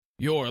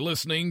You're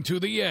listening to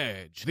The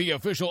Edge, the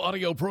official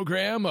audio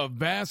program of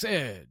Bass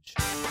Edge.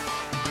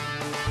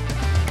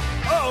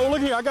 Uh-oh,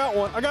 look here, I got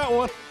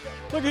one.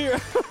 Look here.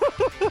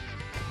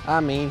 I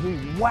mean, he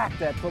whacked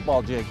that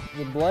football jig.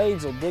 The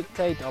blades will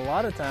dictate a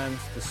lot of times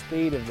the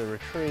speed of the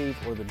retrieve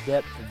or the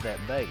depth of that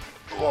bait.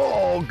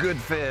 Oh, good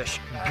fish.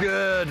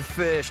 Good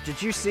fish.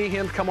 Did you see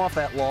him come off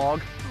that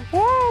log?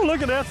 Whoa,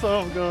 look at that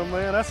son of a gun,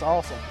 man. That's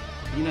awesome.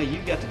 You know,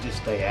 you've got to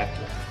just stay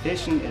active.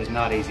 Fishing is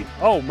not easy.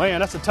 Oh, man,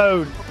 that's a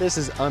toad. This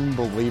is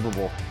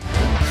unbelievable.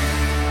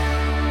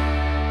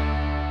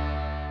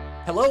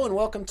 Hello and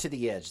welcome to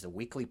The Edge, the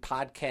weekly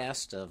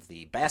podcast of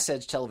the Bass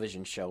Edge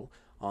television show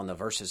on the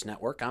Versus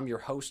Network. I'm your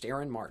host,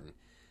 Aaron Martin.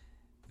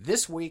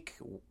 This week,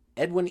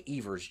 Edwin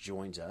Evers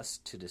joins us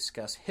to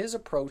discuss his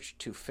approach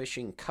to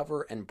fishing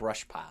cover and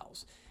brush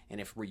piles. And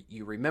if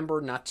you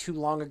remember, not too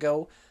long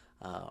ago,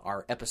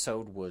 our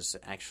episode was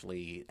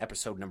actually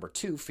episode number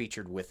 2,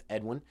 featured with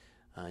Edwin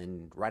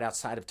right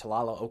outside of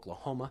Talala,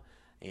 Oklahoma.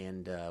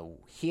 And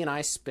he and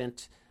I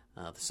spent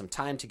some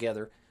time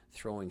together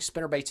throwing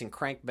spinnerbaits and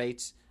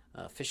crankbaits,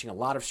 fishing a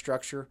lot of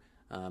structure,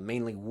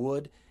 mainly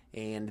wood.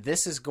 And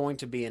this is going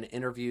to be an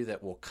interview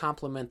that will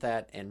complement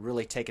that and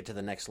really take it to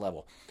the next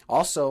level.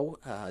 Also,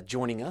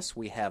 joining us,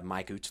 we have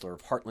Mike Utzler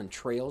of Heartland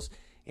Trails,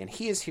 and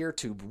he is here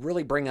to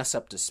really bring us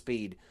up to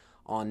speed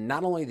on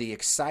not only the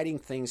exciting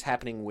things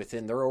happening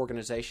within their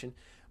organization,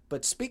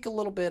 but speak a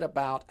little bit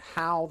about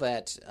how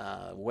that,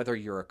 whether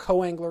you're a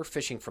co-angler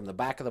fishing from the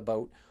back of the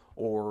boat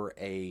or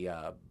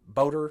a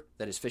boater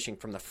that is fishing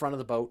from the front of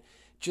the boat,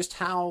 just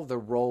how the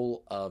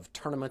role of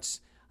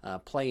tournaments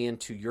play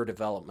into your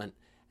development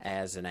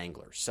as an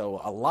angler. So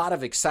a lot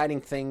of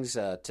exciting things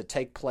to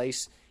take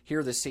place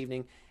here this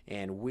evening,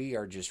 and we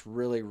are just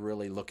really,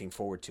 really looking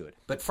forward to it.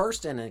 But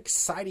first, an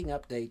exciting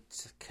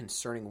update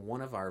concerning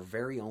one of our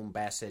very own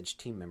Bass Edge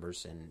team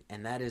members,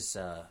 and that is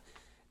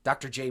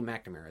Dr. Jay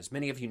McNamara. As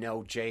many of you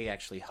know, Jay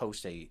actually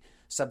hosts a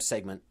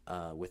sub-segment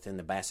within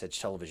the Bass Edge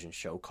television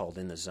show called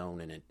In the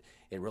Zone, and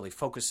it really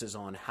focuses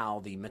on how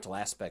the mental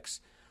aspects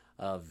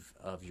of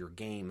your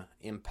game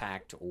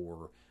impact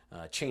or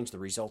change the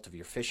result of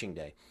your fishing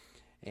day.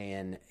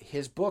 And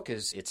his book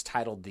it's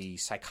titled The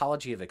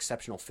Psychology of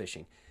Exceptional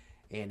Fishing,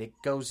 and it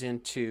goes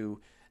into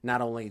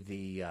not only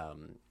the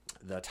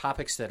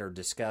topics that are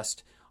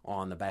discussed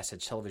on the Bass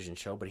Edge television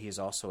show, but he is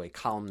also a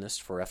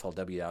columnist for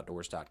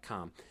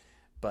FLWOutdoors.com.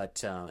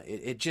 But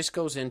it just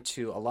goes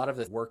into a lot of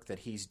the work that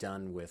he's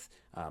done with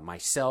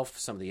myself,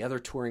 some of the other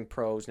touring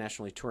pros,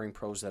 nationally touring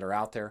pros that are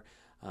out there,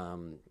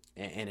 and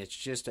it's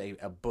just a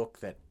book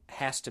that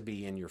has to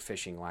be in your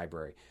fishing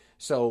library.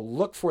 So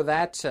look for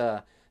that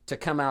to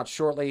come out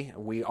shortly.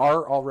 We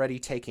are already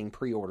taking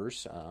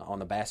pre-orders on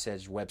the Bass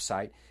Edge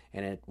website,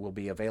 and it will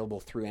be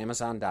available through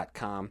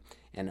Amazon.com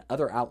and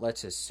other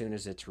outlets as soon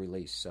as it's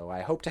released. So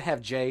I hope to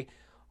have Jay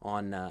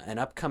on an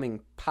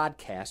upcoming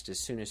podcast as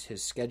soon as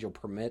his schedule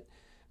permits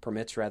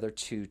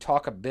to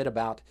talk a bit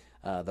about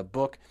the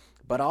book,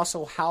 but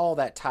also how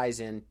that ties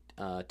in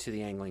to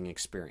the angling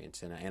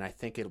experience. And I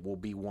think it will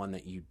be one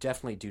that you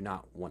definitely do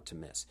not want to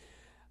miss.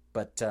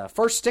 But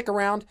first, stick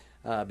around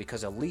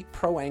because elite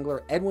pro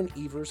angler Edwin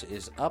Evers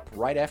is up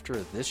right after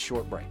this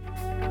short break.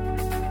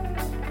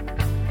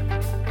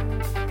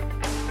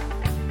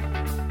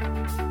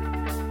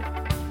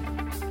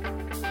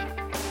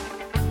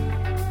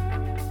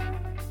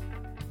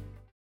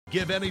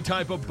 Give any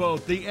type of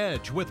boat the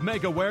edge with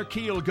MegaWare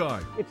Keel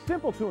Guard. It's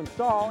simple to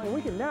install, and we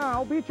can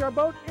now beach our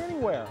boat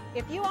anywhere.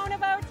 If you own a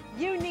boat,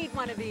 you need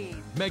one of these.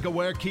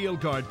 MegaWare Keel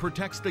Guard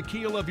protects the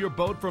keel of your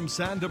boat from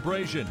sand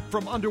abrasion,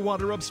 from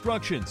underwater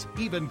obstructions,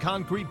 even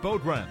concrete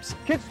boat ramps.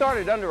 Kit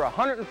started under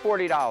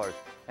 $140,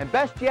 and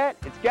best yet,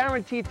 it's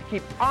guaranteed to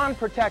keep on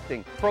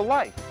protecting for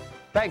life.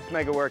 Thanks,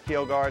 MegaWare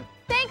Keel Guard.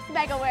 Thanks,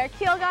 MegaWare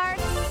Keel Guard.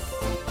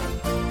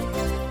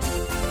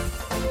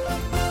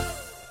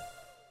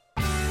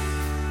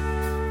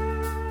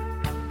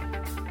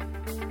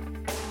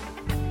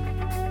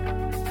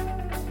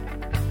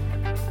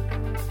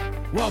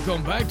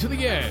 Welcome back to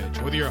The Edge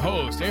with your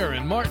host,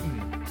 Aaron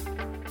Martin.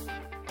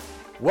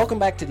 Welcome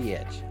back to The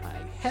Edge. I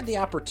had the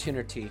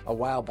opportunity a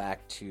while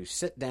back to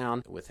sit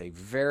down with a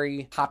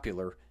very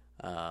popular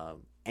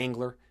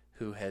angler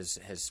who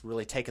has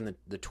really taken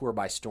the tour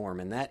by storm,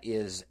 and that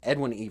is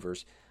Edwin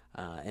Evers,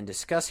 and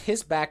discuss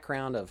his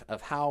background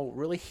of how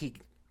really he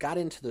got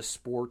into the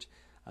sport,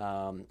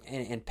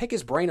 and pick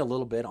his brain a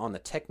little bit on the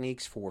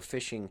techniques for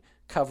fishing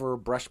cover,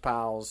 brush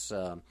piles,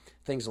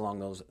 things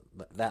along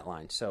that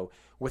line. So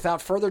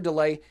without further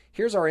delay,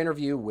 here's our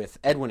interview with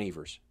Edwin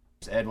Evers.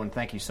 Edwin,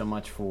 thank you so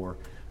much for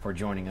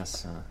joining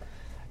us.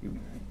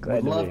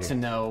 Would love to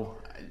know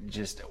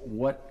just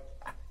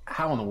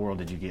how in the world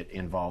did you get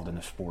involved in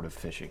the sport of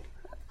fishing?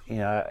 You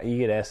know, you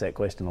get asked that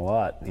question a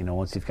lot, you know,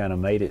 once you've kind of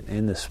made it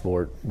in the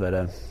sport. But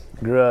I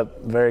grew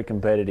up very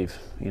competitive.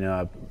 You know,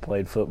 I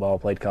played football,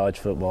 played college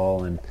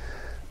football, and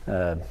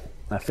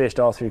I fished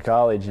all through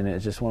college, and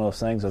it's just one of those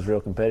things. I was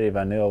real competitive.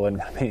 I knew I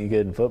wasn't going to be any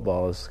good in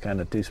football. I was kind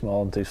of too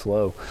small and too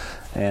slow.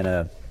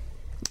 And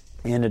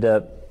ended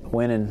up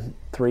winning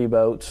 3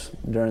 boats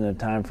during the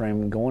time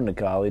frame going to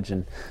college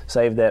and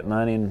saved that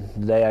money. And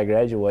the day I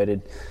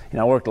graduated,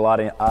 I worked a lot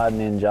of odd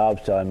and end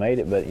jobs till I made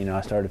it, but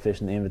I started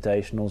fishing the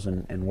invitationals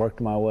and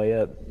worked my way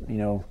up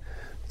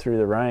through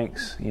the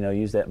ranks,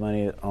 used that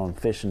money on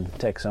fishing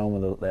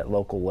Texoma, that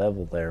local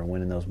level there,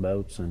 winning those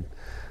boats, and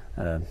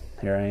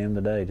here I am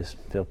today. Just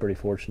feel pretty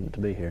fortunate to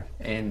be here.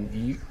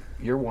 And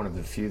you're one of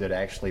the few that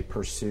actually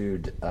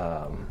pursued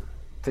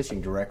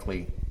fishing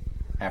directly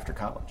after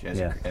college as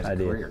a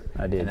career.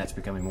 I did. And that's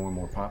becoming more and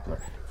more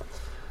popular.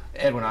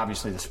 Edwin,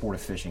 obviously the sport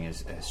of fishing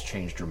has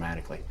changed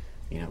dramatically.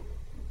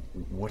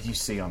 What do you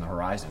see on the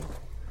horizon?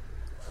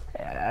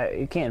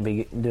 You can't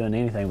be doing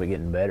anything but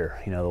getting better,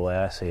 the way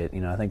I see it.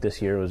 I think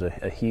this year was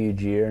a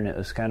huge year, and it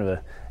was kind of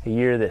a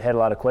year that had a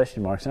lot of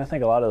question marks, and I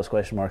think a lot of those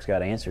question marks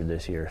got answered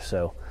this year.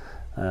 So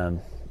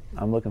I'm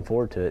looking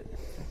forward to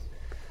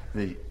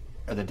it.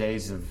 Are the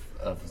days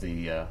of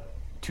the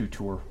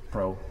two-tour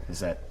pro, is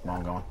that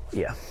long gone?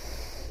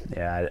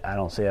 Yeah, I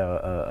don't see how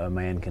a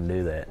man can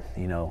do that.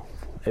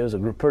 It was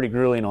pretty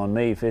grueling on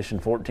me fishing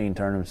 14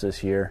 tournaments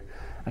this year.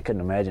 I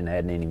couldn't imagine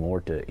adding any more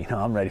to it.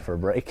 I'm ready for a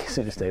break as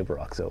soon as Table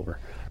Rock's over.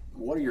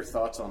 What are your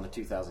thoughts on the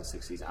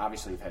 2006 season?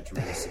 Obviously, you've had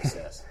tremendous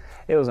success.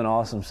 It was an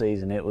awesome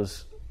season. It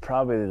was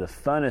probably the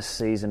funnest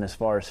season as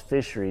far as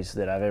fisheries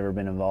that I've ever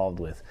been involved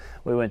with.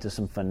 We went to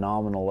some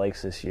phenomenal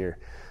lakes this year,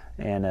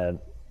 and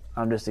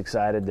I'm just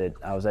excited that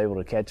I was able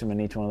to catch them in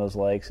each one of those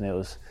lakes. And it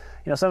was,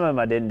 some of them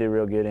I didn't do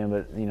real good in,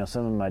 but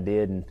some of them I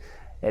did. And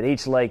at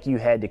each lake, you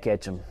had to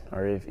catch them,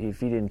 or if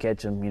you didn't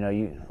catch them,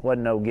 you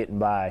wasn't no getting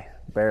by,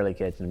 barely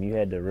catching them. You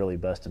had to really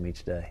bust them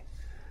each day.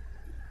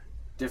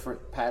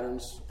 Different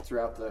patterns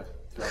throughout the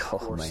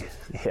course. Oh man,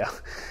 yeah.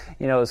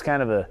 It was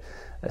kind of a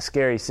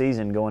scary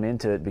season going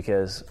into it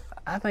because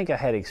I think I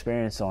had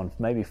experience on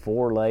maybe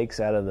 4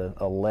 lakes out of the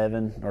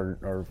 11,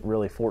 or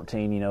really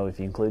 14. If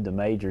you include the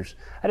majors,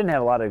 I didn't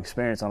have a lot of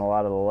experience on a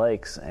lot of the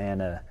lakes,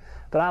 and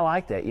but I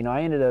like that.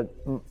 I ended up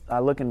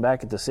looking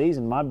back at the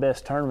season. My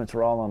best tournaments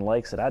were all on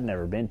lakes that I'd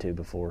never been to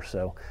before.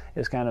 So it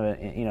was kind of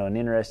an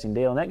interesting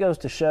deal, and that goes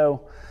to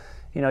show,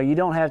 you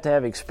don't have to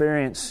have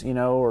experience,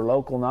 or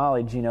local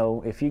knowledge.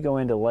 If you go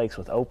into lakes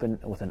with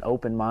an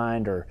open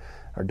mind, or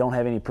don't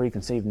have any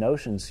preconceived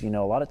notions, a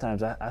lot of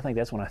times I think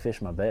that's when I fish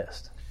my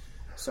best.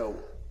 So,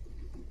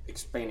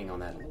 expanding on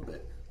that a little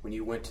bit, when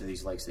you went to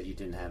these lakes that you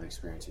didn't have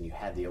experience and you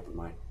had the open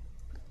mind,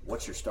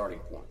 what's your starting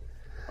point?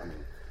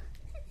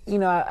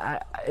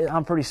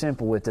 I'm pretty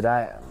simple with it.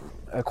 I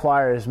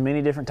acquire as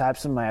many different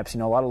types of maps.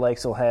 A lot of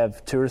lakes will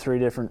have 2 or 3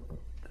 different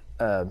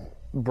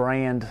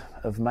brand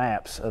of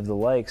maps of the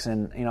lakes,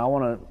 and I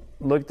want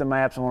to look at the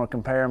maps, I want to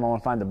compare them, I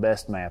want to find the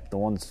best map, the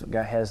one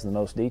that has the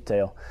most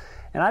detail.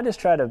 And I just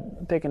try to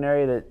pick an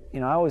area that,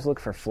 I always look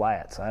for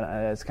flats.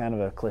 It's kind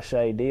of a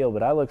cliche deal,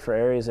 but I look for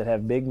areas that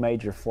have big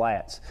major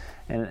flats.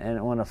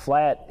 And when a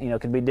flat,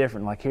 could be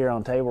different, like here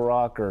on Table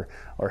Rock or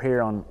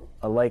here on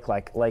a lake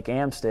like Lake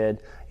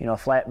Amstead, a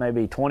flat may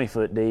be 20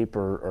 foot deep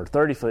or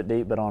 30 foot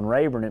deep, but on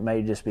Rayburn it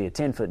may just be a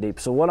 10 foot deep.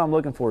 So what I'm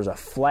looking for is a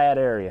flat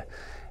area.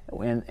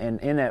 And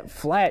in that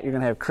flat, you're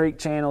going to have creek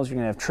channels, you're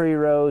going to have tree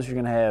rows,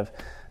 you're going to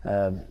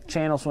have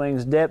channel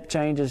swings, depth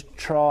changes,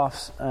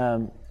 troughs.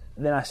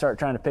 Then I start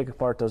trying to pick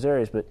apart those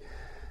areas. But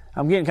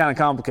I'm getting kind of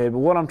complicated. But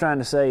what I'm trying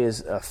to say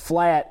is a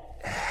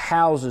flat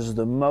houses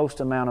the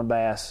most amount of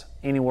bass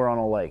anywhere on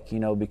a lake,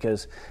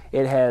 because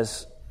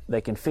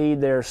they can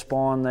feed there,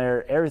 spawn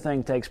there.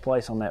 Everything takes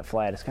place on that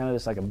flat. It's kind of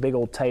just like a big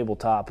old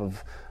tabletop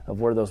of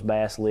where those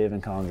bass live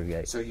and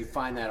congregate. So you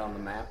find that on the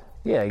map?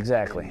 Yeah,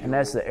 exactly. And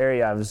that's the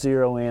area I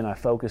zero in, I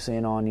focus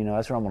in on.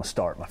 That's where I'm going to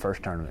start my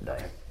first tournament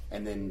day.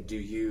 And then do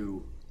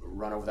you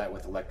run over that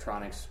with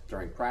electronics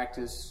during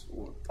practice?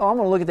 I'm going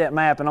to look at that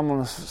map and I'm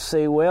going to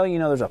see,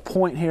 there's a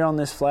point here on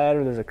this flat,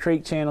 or there's a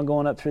creek channel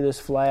going up through this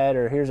flat,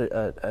 or here's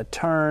a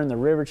turn, the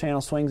river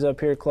channel swings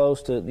up here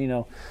close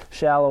to,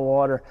 shallow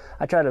water.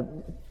 I try to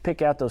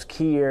pick out those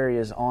key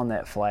areas on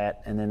that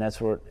flat, and then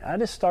that's where I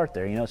just start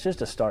there. It's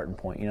just a starting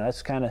point.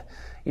 That's kind of,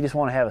 you just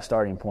want to have a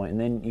starting point, and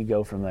then you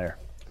go from there.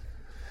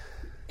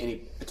 Any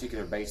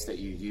particular baits that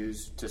you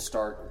use to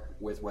start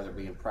with, whether it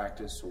be in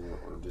practice or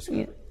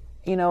discovery?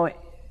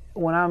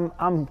 When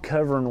I'm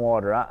covering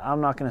water, I'm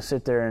not going to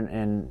sit there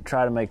and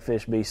try to make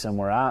fish be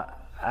somewhere.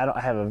 I don't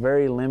have a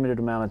very limited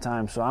amount of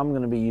time, so I'm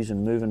going to be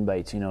using moving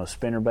baits. A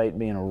spinner bait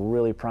being a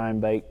really prime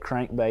bait,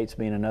 crank baits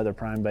being another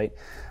prime bait.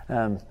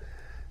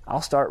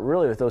 I'll start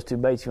really with those 2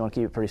 baits. You want to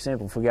keep it pretty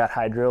simple. If we got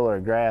hydrilla or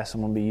grass,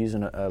 I'm going to be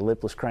using a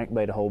lipless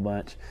crankbait a whole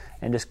bunch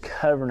and just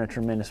covering a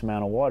tremendous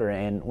amount of water.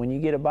 And when you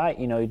get a bite,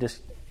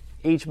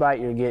 each bite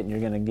you're getting,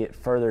 you're going to get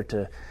further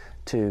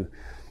to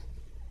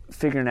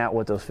figuring out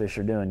what those fish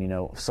are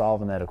doing,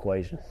 solving that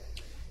equation.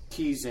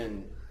 Keys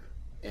in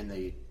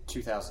the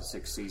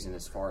 2006 season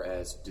as far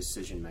as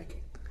decision making.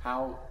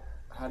 How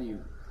do you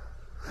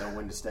know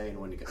when to stay and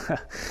when to go?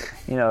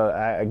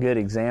 A good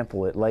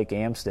example at Lake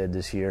Amstead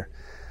this year,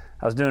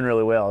 I was doing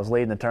really well. I was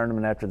leading the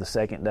tournament after the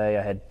second day.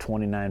 I had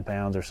 29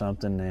 pounds or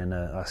something, and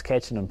I was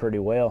catching them pretty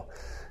well.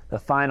 the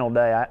final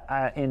day,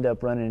 I end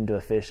up running into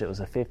a fish that was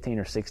a 15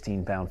 or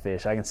 16 pound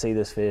fish. I can see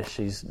this fish.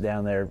 She's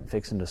down there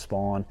fixing to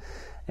spawn,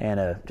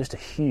 and just a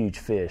huge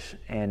fish.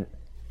 And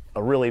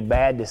a really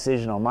bad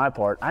decision on my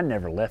part, I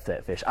never left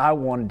that fish. I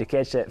wanted to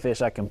catch that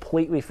fish. I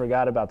completely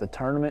forgot about the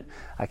tournament.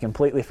 I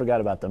completely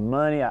forgot about the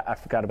money. I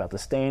forgot about the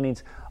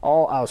standings.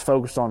 All I was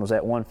focused on was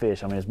that one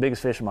fish. I mean, it's the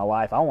biggest fish of my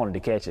life. I wanted to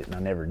catch it, and I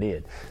never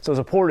did. So it was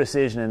a poor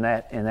decision in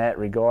that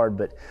regard.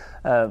 But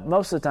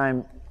most of the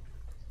time,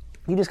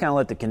 you just kind of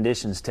let the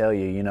conditions tell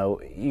you. You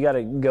know, you got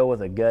to go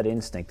with a gut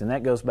instinct, and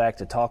that goes back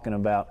to talking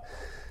about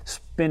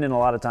spending a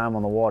lot of time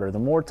on the water. The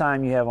more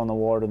time you have on the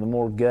water, the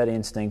more gut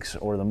instincts,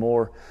 or the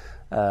more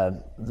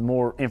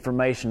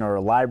information or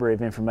a library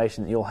of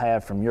information that you'll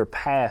have from your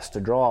past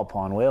to draw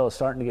upon. Well, it's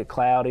starting to get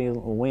cloudy, the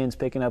wind's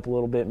picking up a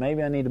little bit,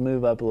 maybe I need to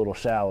move up a little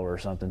shallower or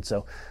something.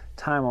 So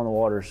time on the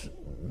water is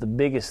the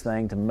biggest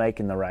thing to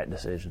making the right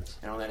decisions.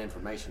 And on that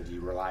information, do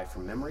you rely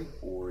from memory,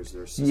 or is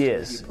there a system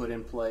that you put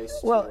in place?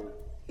 Well,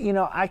 you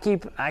know, I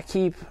keep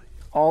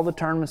all the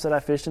tournaments that I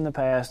fished in the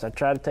past. I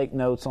try to take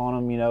notes on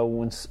them, you know,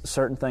 when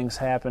certain things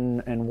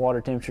happen and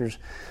water temperatures.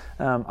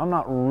 I'm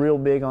not real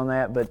big on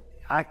that, but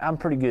I'm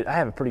pretty good. I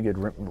have a pretty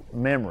good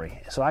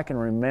memory, so I can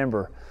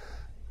remember.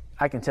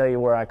 I can tell you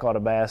where I caught a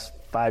bass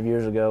 5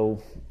 years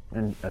ago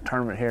in a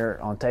tournament here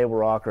on Table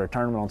Rock, or a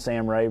tournament on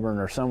Sam Rayburn,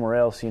 or somewhere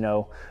else, you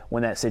know,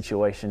 when that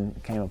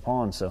situation came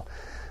upon. So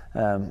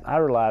I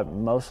rely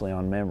mostly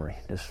on memory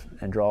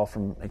and draw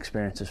from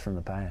experiences from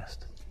the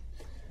past.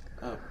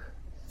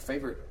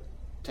 Favorite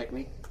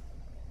technique?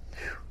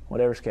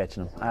 Whatever's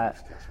catching them.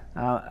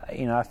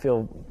 I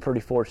feel pretty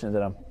fortunate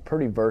that I'm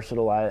pretty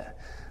versatile.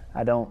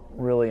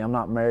 I'm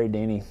not married to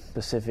any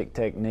specific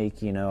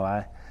technique. You know,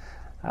 I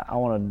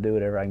want to do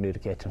whatever I can do to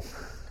catch them.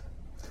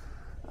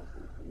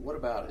 What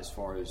about as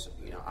far as,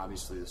 you know,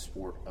 obviously the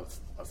sport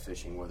of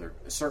fishing, whether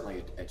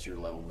certainly at your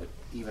level, but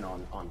even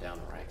on down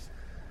the ranks,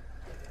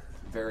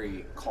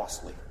 very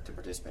costly to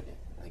participate in.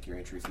 I think your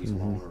entry fees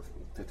alone are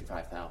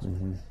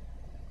 $55,000.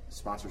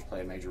 Sponsors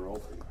play a major role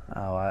for you.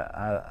 Oh,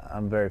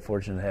 I'm very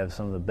fortunate to have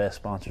some of the best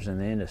sponsors in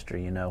the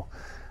industry. You know,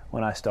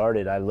 when I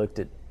started, I looked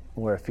at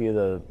where a few of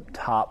the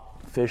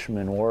top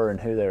fishermen were and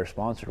who they were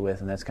sponsored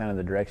with, and that's kind of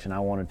the direction I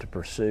wanted to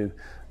pursue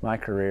my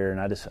career. And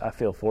I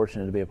feel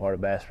fortunate to be a part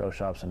of Bass Pro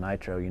Shops and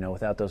Nitro. You know,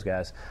 without those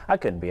guys, I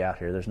couldn't be out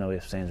here. There's no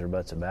ifs, ands, or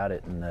buts about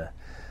it. And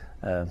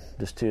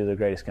just two of the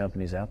greatest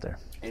companies out there.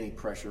 Any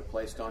pressure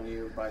placed on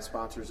you by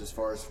sponsors as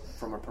far as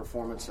from a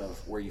performance of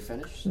where you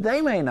finished?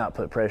 They may not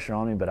put pressure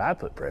on me, but I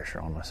put pressure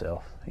on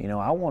myself. You know,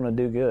 I want to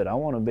do good. I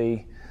want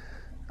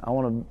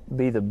to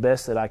be the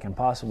best that I can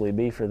possibly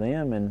be for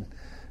them, and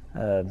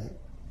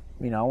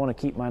you know, I want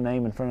to keep my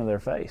name in front of their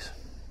face.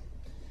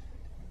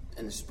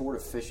 And the sport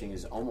of fishing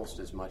is almost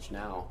as much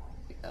now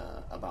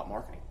about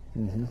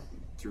marketing.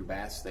 Through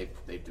Bass,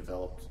 they've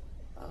developed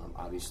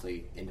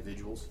obviously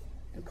individuals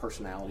and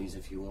personalities,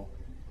 if you will.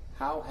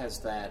 How has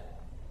that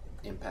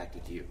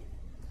impacted you?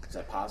 Is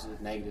that positive,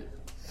 negative?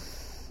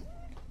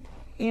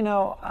 You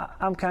know,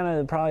 I'm kind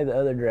of probably the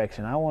other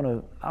direction. I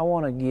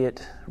want to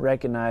get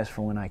recognized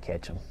for when I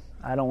catch them.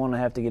 I don't want to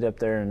have to get up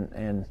there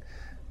and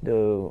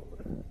do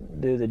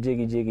the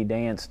jiggy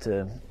dance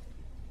to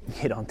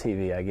get on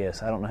TV, I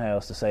guess. I don't know how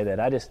else to say that.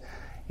 I just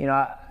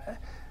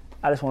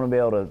want to be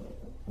able to,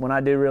 when I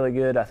do really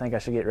good, I think I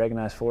should get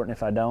recognized for it, and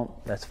if I don't,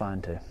 that's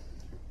fine too.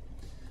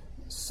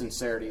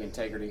 Sincerity,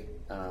 integrity,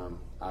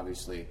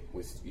 obviously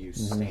with you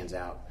stands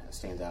out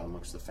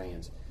amongst the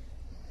fans.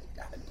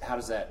 How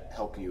does that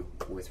help you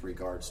with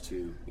regards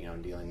to, you know,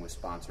 dealing with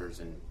sponsors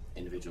and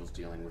individuals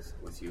dealing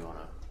with you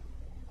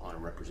on a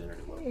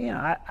representative level? You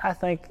know, I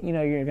think, you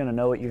know, you're going to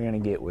know what you're going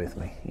to get with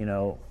me. You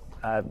know,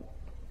 I'm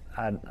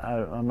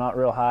not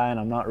real high and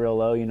I'm not real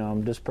low. You know,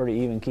 I'm just pretty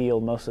even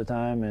keeled most of the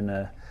time, and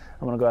I'm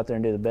going to go out there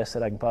and do the best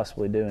that I can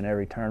possibly do in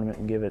every tournament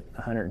and give it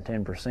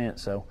 110%.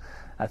 So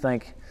I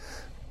think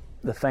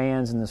the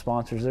fans and the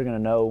sponsors, they're going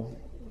to know,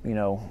 you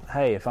know,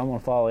 hey, if I'm going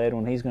to follow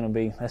Edwin,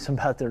 that's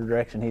about the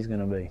direction he's going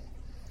to be.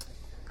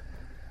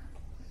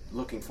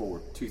 Looking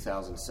forward,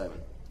 2007,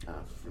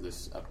 for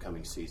this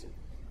upcoming season.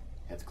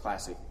 At the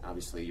Classic,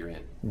 obviously you're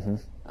in.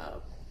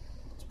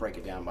 Let's break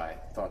it down by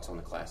thoughts on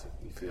the Classic.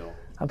 You feel?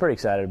 I'm pretty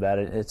excited about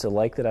it. It's a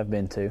lake that I've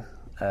been to.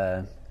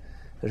 There's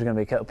going to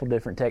be a couple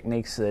different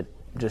techniques that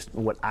just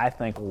what I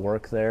think will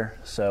work there.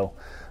 So,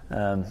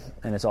 and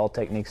it's all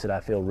techniques that I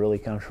feel really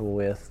comfortable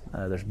with.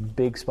 There's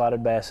big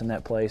spotted bass in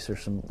that place.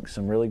 There's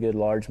some really good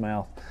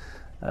largemouth.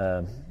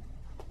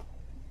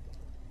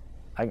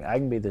 I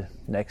can be the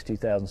next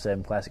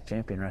 2007 Classic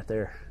champion right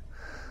there.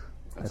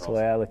 That's awesome. The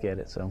way I look at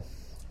it. So.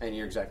 And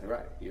you're exactly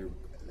right.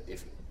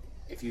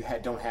 If you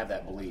don't have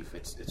that belief,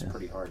 it's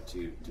pretty hard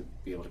to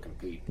be able to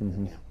compete. You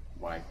know,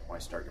 why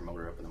start your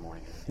motor up in the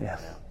morning? Yeah.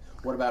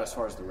 What about as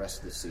far as the rest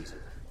of the season?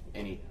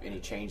 Any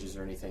changes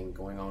or anything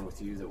going on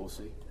with you that we'll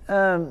see?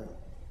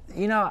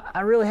 You know,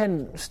 I really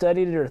hadn't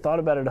studied it or thought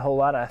about it a whole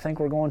lot. I think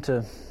we're going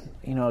to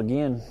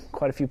again,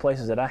 quite a few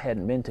places that I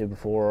hadn't been to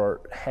before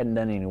or hadn't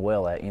done any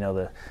well at.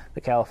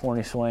 The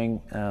California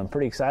swing,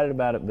 pretty excited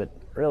about it, but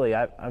really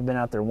I've been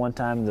out there one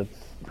time. We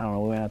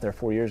went out there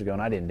 4 years ago,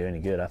 and I didn't do any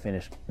good. I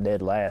finished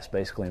dead last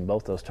basically in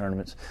both those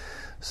tournaments.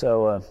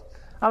 So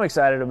I'm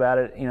excited about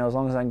it. As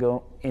long as I can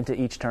go into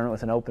each tournament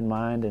with an open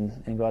mind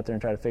and go out there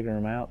and try to figure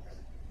them out,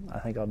 I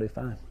think I'll do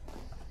fine.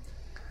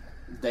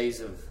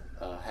 Days of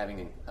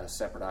having a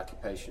separate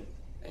occupation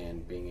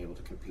and being able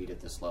to compete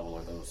at this level,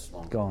 are those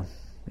long gone?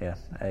 Yeah.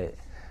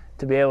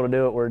 To be able to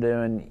do what we're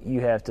doing,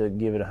 you have to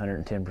give it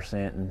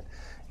 110%.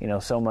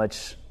 And, so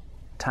much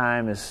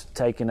time is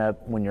taken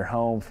up when you're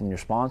home from your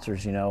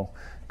sponsors,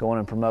 going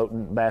and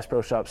promoting Bass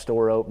Pro Shop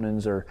store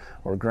openings or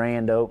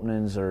grand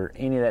openings or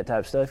any of that type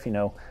of stuff.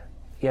 You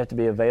have to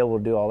be available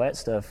to do all that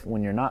stuff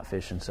when you're not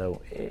fishing.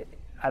 So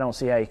I don't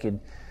see how you could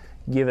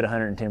give it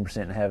 110%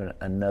 and have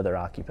another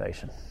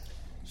occupation.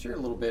 Share a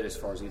little bit as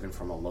far as even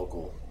from a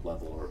local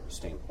level or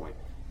standpoint,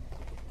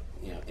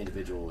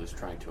 individual is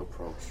trying to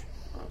approach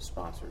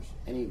sponsors.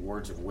 Any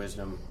words of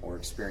wisdom or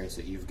experience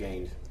that you've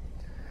gained?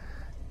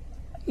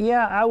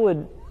 Yeah, I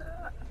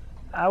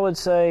would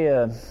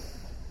say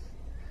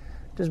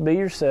just be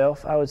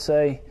yourself. I would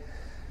say,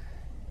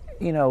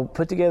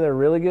 put together a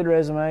really good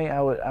resume.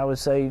 I would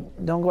say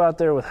don't go out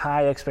there with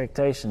high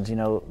expectations.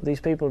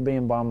 These people are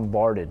being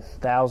bombarded.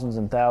 Thousands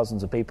and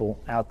thousands of people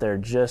out there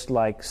just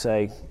like,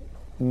 say,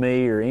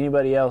 me or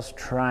anybody else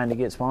trying to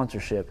get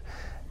sponsorship.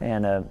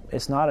 And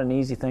it's not an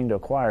easy thing to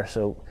acquire,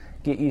 so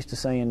get used to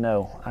saying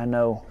no. I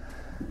know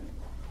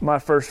my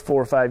first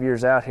 4 or 5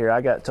 years out here,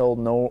 I got told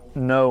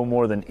no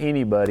more than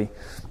anybody,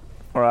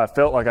 or I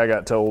felt like I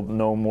got told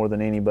no more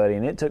than anybody,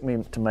 and it took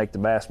me to make the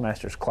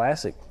Bassmasters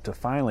Classic to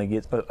finally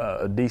get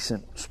a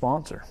decent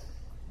sponsor.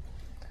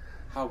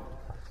 How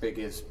big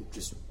is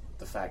just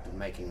the fact of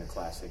making the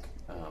Classic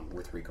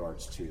with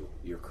regards to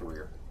your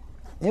career?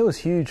 It was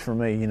huge for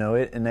me.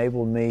 It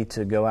enabled me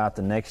to go out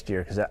the next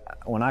year, because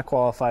when I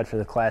qualified for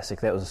the Classic,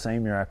 that was the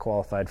same year I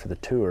qualified for the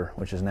Tour,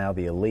 which is now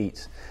the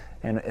Elites.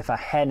 And if I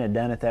hadn't have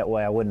done it that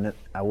way, I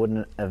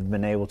wouldn't have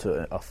been able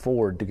to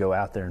afford to go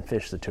out there and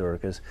fish the Tour,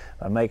 because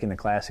by making the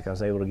Classic, I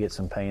was able to get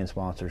some paying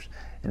sponsors,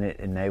 and it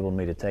enabled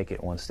me to take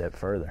it one step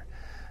further.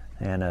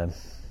 And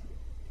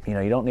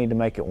you don't need to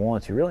make it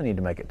once. You really need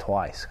to make it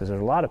twice, because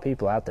there's a lot of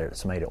people out there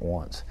that's made it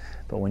once.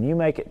 But when you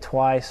make it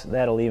twice,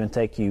 that'll even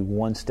take you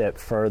one step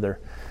further,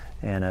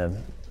 and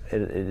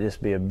it'll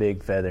just be a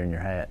big feather in your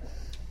hat.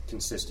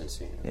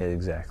 Consistency. Yeah,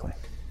 exactly.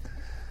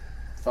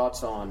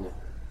 Thoughts on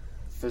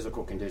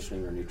physical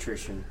conditioning or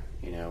nutrition,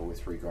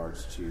 with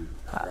regards to your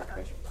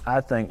occupation?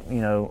 I think,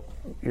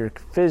 your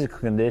physical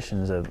condition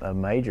is a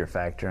major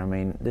factor. I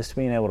mean, just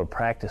being able to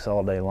practice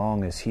all day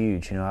long is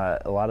huge.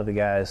 A lot of the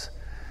guys,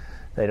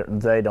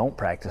 they don't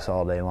practice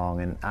all day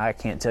long, and I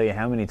can't tell you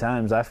how many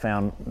times I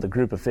found the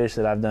group of fish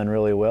that I've done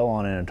really well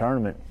on in a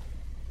tournament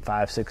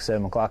 5, 6,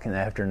 7 o'clock in the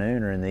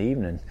afternoon or in the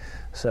evening.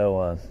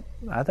 So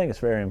I think it's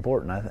very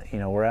important.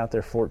 We're out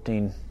there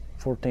 14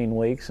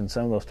 weeks, and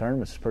some of those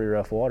tournaments is pretty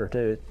rough water too.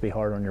 It'd be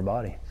hard on your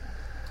body.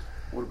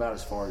 What about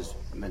as far as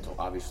mental?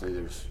 Obviously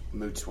there's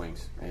mood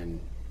swings and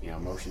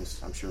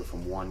emotions, I'm sure,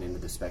 from one end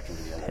of the spectrum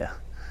to the other. Yeah.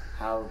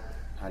 How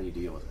do you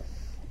deal with it?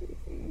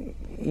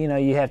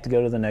 You have to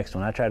go to the next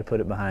one. I try to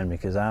put it behind me,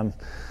 because I'm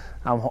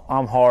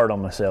hard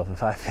on myself.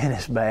 If I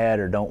finish bad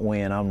or don't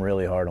win, I'm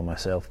really hard on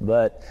myself.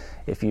 But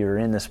if you're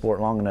in the sport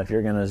long enough,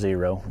 you're going to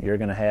zero. You're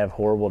going to have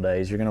horrible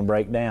days. You're going to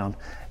break down.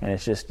 And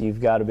it's just,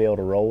 you've got to be able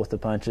to roll with the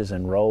punches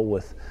and roll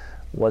with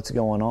what's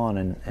going on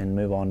and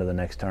move on to the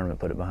next tournament,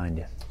 put it behind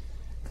you.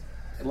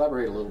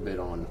 Elaborate a little bit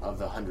on, of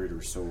the 100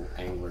 or so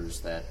anglers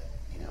that,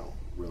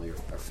 really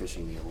are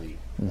fishing the Elite.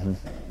 Mm-hmm.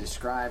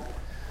 Describe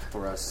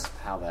for us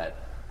how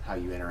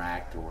you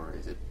interact, or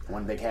is it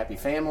one big happy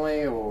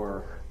family,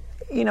 or?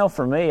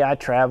 For me, I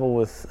travel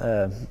with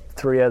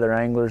 3 other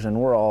anglers, and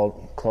we're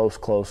all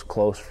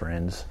close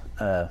friends.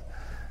 I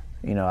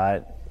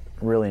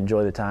really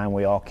enjoy the time.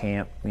 We all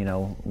camp,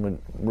 we're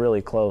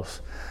really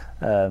close.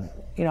 I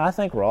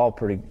think we're all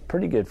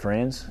pretty good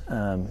friends.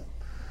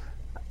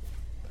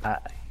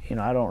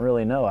 I don't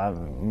really know. I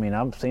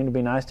seem to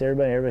be nice to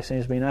everybody. Everybody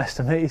seems to be nice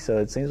to me, so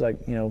it seems like,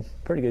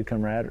 pretty good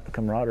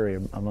camaraderie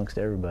amongst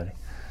everybody.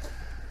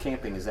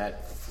 Camping, is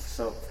that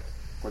so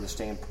for the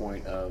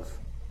standpoint of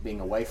being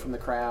away from the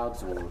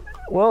crowds, or?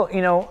 Well,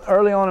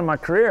 early on in my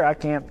career, I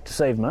camped to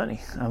save money.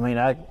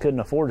 I couldn't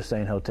afford to stay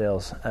in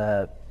hotels,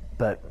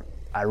 but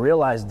I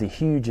realized the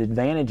huge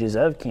advantages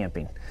of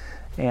camping.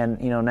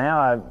 And,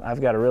 now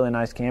I've got a really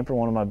nice camper,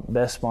 one of my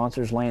best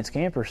sponsors, Lance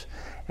Campers,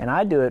 and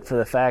I do it for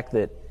the fact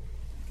that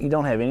you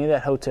don't have any of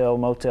that hotel,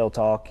 motel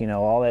talk,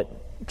 all that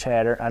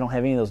chatter. I don't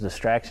have any of those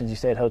distractions. You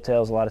stay at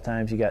hotels a lot of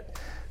times. You got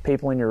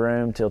people in your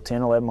room till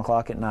 10, 11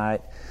 o'clock at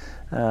night.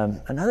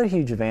 Another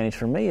huge advantage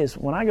for me is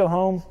when I go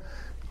home,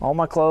 all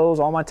my clothes,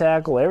 all my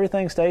tackle,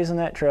 everything stays in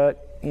that truck.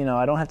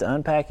 I don't have to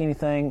unpack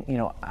anything.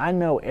 I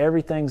know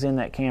everything's in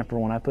that camper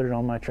when I put it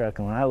on my truck,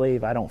 and when I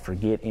leave, I don't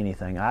forget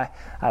anything. I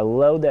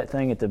load that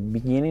thing at the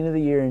beginning of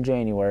the year in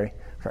January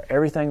for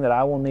everything that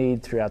I will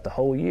need throughout the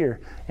whole year,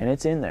 and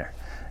it's in there.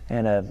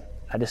 And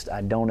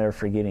I don't ever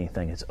forget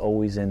anything. It's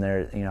always in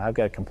there. You know, I've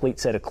got a complete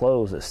set of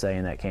clothes that stay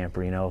in that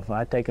camper. You know, if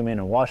I take them in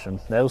and wash them,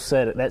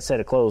 that set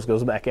of clothes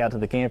goes back out to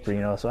the camper. You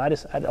know, so I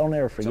don't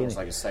ever forget. It's almost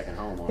like a second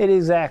home.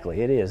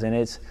 Exactly, it is, and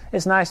it's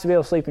nice to be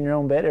able to sleep in your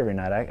own bed every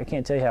night. I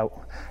can't tell you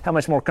how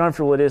much more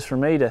comfortable it is for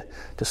me to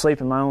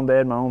sleep in my own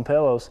bed, my own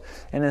pillows.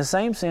 And in the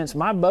same sense,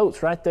 my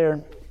boat's right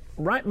there,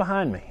 right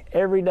behind me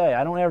every day.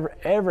 I don't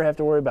ever have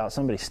to worry about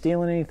somebody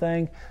stealing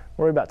anything.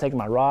 Worry about taking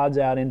my rods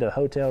out into a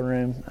hotel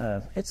room.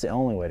 It's the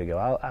only way to go.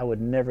 I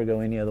would never go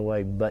any other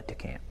way but to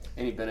camp.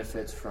 Any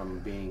benefits from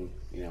being,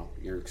 you know,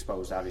 you're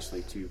exposed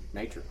obviously to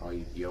nature.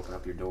 You open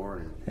up your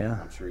door and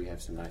I'm sure you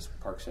have some nice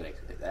park settings.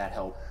 Did that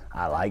help?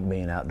 I like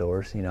being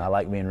outdoors. You know, I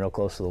like being real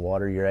close to the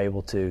water. You're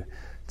able to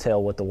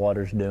tell what the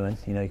water's doing.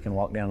 You know, you can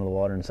walk down to the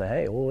water and say,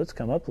 hey, well, it's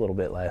come up a little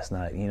bit last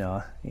night. You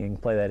know, you can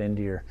play that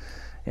into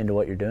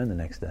what you're doing the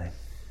next day.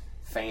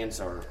 Fans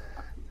are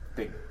a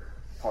big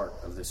part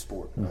of the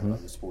sport,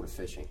 of the sport of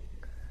fishing.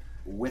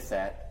 With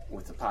that,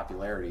 with the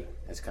popularity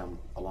has come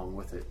along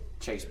with it,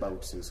 chase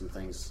boats and some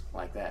things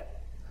like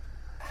that.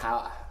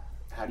 How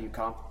do you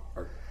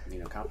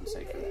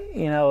compensate for that?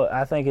 You know,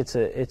 I think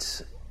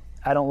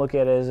I don't look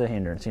at it as a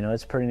hindrance. You know,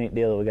 it's a pretty neat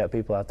deal that we got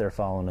people out there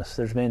following us.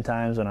 There's been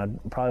times when I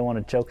probably want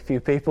to choke a few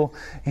people.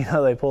 You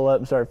know, they pull up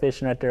and start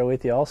fishing right there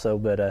with you also.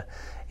 But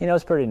you know,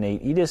 it's pretty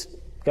neat. You just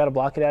got to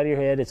block it out of your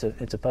head. It's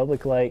a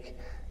public lake.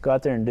 Go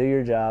out there and do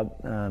your job.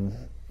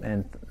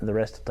 And the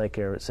rest will take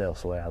care of itself,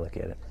 is the way I look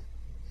at it.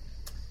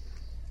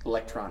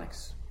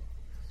 Electronics.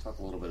 Talk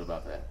a little bit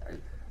about that.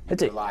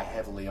 You rely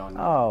heavily on...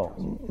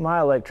 My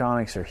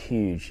electronics are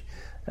huge.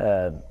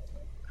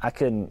 I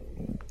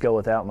couldn't go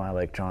without my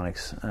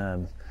electronics.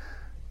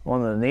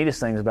 One of the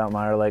neatest things about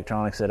my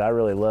electronics that I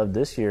really loved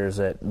this year is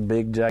that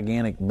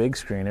gigantic big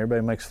screen.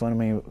 Everybody makes fun of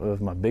me with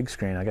my big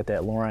screen. I got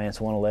that Lowrance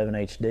 111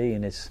 HD,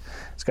 and it's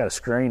got a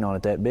screen on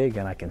it that big,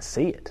 and I can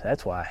see it.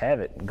 That's why I have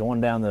it.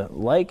 Going down the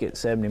lake at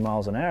 70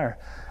 miles an hour,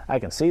 I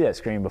can see that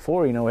screen.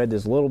 Before, you know, we had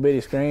this little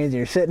bitty screens, and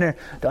you're sitting there,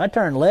 do I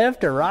turn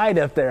left or right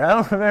up there? I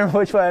don't remember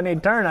which way I need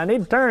to turn. I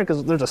need to turn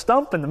because there's a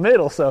stump in the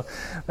middle, so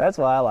that's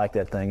why I like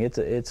that thing.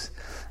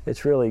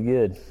 It's really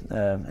good.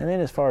 And then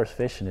as far as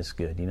fishing, it's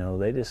good. You know,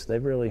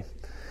 they've really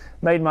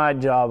made my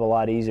job a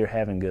lot easier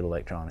having good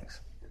electronics.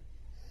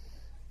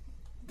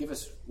 Give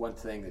us one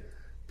thing that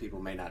people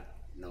may not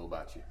know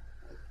about you.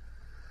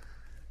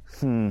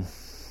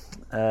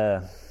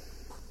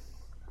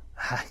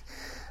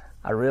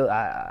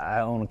 I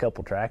own a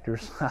couple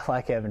tractors. I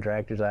like having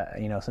tractors.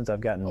 Since I've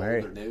gotten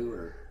married. Old or new,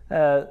 or?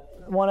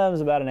 One of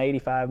them's about an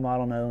 85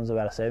 model, another one's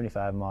about a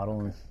 75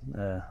 model,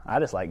 and I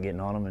just like getting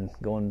on them and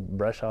going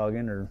brush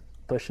hogging or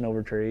pushing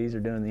over trees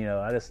or doing, you know,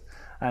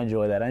 I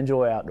enjoy that. I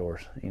enjoy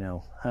outdoors, you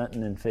know,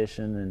 hunting and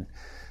fishing and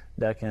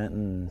duck hunting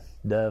and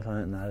dove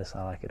hunting.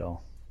 I like it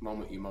all.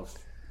 Moment you most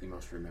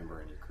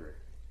remember in your career?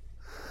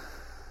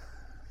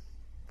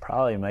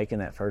 Probably making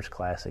that first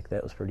classic.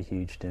 That was pretty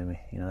huge to me.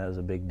 You know, that was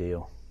a big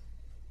deal.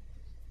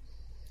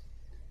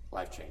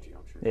 Life-changing,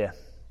 I'm sure. Yeah.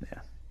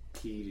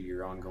 Key to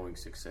your ongoing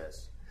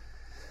success?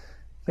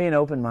 Being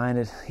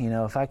open-minded. You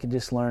know, if I could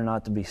just learn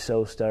not to be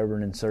so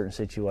stubborn in certain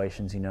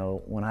situations, you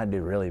know, when I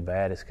do really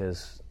bad, it's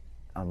because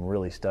I'm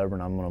really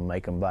stubborn. I'm going to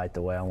make them bite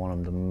the way I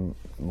want them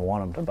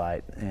to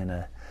bite. And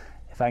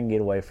if I can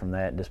get away from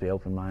that, just be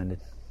open-minded.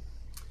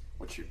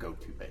 What's your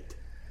go-to bait?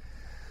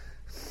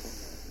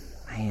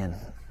 Man,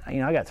 you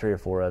know, I got 3 or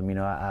 4 of them. You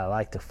know, I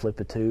like to flip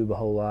a tube a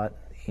whole lot.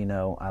 You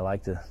know, I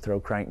like to throw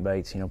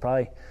crankbaits. You know,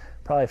 probably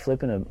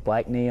flipping a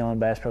black neon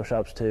Bass Pro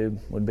Shops tube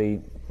would be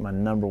my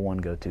number one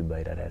go-to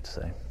bait, I'd have to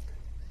say.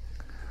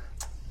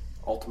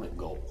 Ultimate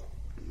goal?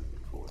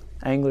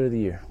 Angler of the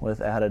Year.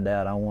 Without a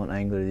doubt, I want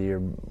Angler of the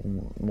Year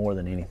more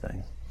than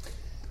anything.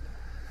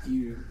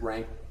 You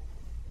rank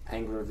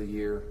Angler of the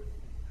Year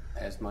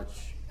as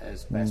much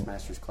as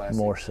Bassmasters Classic?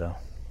 More so.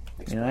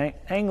 You know,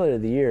 Angler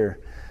of the Year,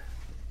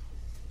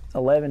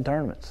 11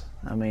 tournaments.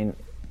 I mean,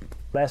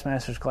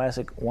 Bassmasters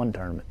Classic, 1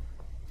 tournament.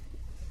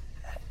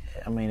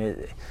 I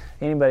mean,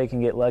 anybody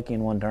can get lucky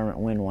in one tournament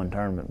and win one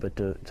tournament, but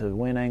to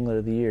win Angler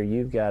of the Year,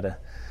 you got to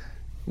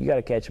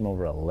catch them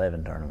over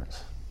 11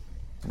 tournaments.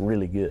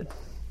 Really good.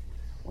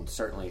 Well,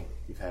 certainly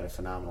you've had a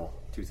phenomenal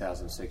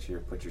 2006 year.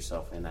 Put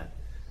yourself in that,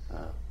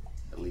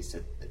 at least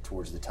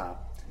towards the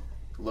top.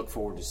 Look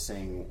forward to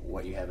seeing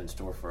what you have in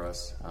store for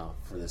us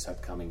for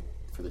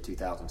the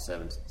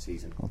 2007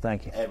 season. Well,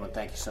 thank you. Edwin,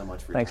 thank you so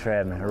much for Thanks for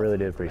having me. I really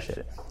do appreciate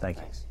it. Thank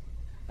you. Thanks.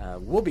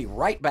 We'll be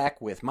right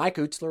back with Mike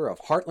Utzler of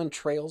Heartland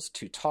Trails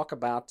to talk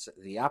about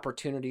the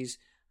opportunities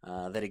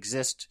that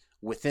exist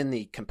within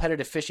the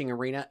competitive fishing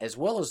arena, as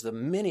well as the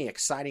many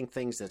exciting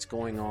things that's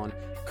going on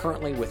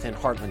currently within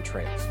Heartland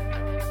Trails.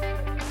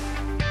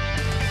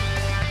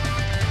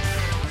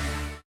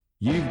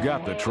 You've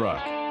got the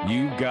truck.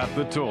 You've got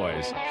the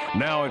toys.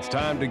 Now it's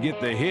time to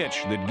get the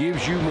hitch that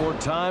gives you more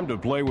time to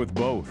play with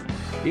both.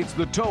 It's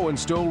the Tow and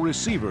Stow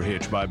Receiver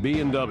Hitch by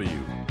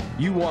B&W.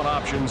 You want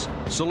options?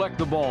 Select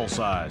the ball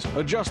size,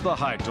 adjust the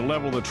height to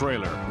level the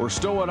trailer, or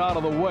stow it out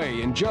of the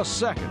way in just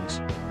seconds.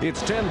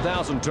 It's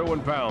 10,000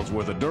 towing pounds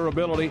worth of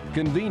durability,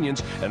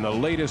 convenience, and the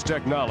latest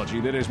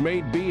technology that has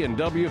made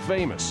B&W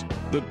famous.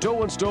 The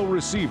Tow and Stow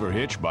Receiver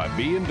Hitch by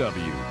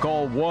B&W.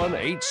 Call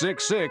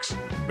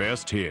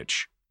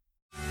 1-866-BEST-HITCH.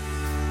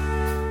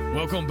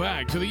 Welcome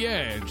back to The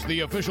Edge, the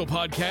official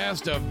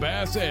podcast of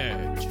Bass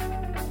Edge.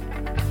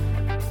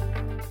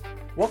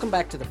 Welcome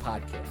back to the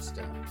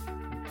podcast.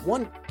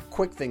 One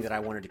quick thing that I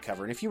wanted to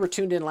cover, and if you were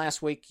tuned in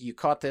last week, you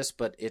caught this,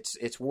 but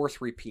it's worth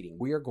repeating.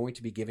 We are going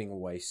to be giving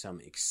away some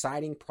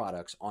exciting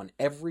products on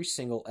every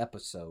single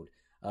episode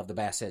of the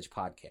Bass Edge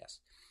podcast.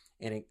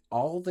 And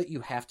all that you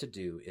have to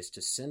do is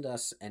to send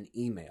us an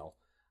email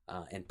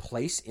and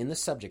place in the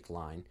subject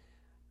line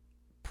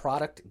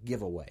product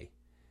giveaway.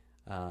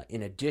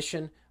 In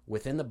addition,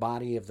 within the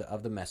body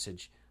of the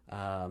message,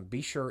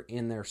 be sure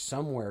in there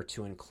somewhere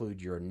to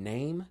include your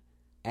name,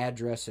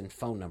 address, and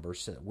phone number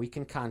so that we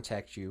can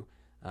contact you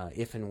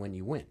if and when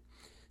you win.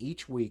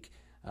 Each week,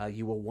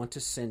 you will want to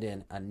send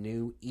in a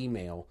new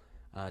email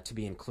to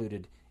be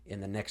included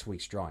in the next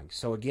week's drawing.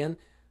 So again,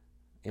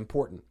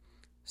 important,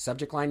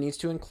 subject line needs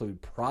to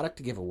include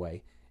product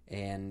giveaway,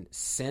 and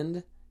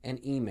send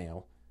an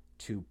email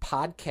to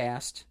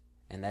podcast,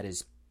 and that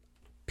is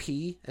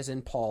P as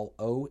in Paul,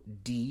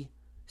 ODCAST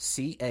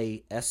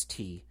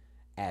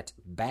at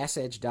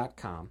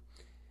bassedge.com.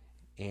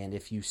 And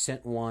if you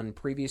sent one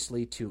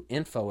previously to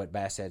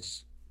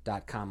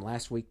info@bassedge.com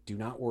last week, do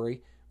not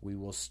worry. We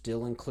will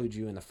still include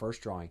you in the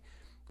first drawing.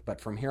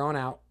 But from here on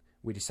out,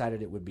 we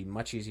decided it would be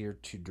much easier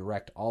to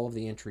direct all of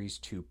the entries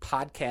to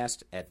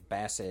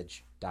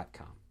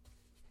podcast@bassedge.com.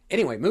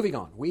 Anyway, moving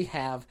on. We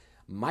have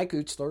Mike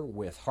Utzler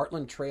with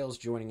Heartland Trails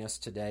joining us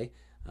today.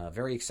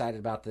 Very excited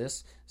about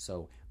this.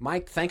 So,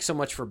 Mike, thanks so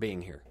much for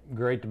being here.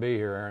 Great to be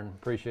here, Aaron.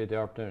 Appreciate the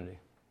opportunity.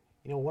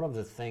 You know, one of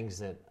the things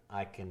that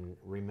I can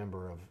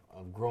remember of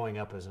growing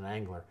up as an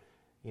angler,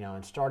 you know,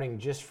 and starting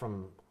just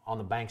from on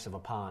the banks of a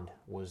pond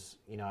was,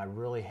 you know, I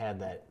really had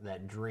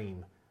that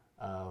dream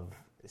of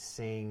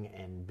seeing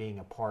and being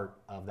a part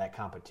of that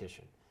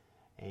competition.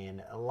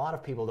 And a lot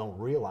of people don't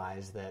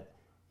realize that,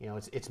 you know,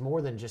 it's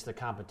more than just the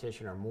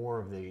competition, or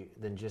more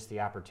than just the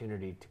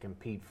opportunity to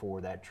compete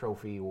for that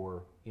trophy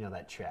or, you know,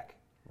 that check.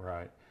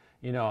 Right.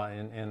 You know,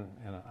 and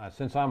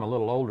since I'm a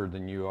little older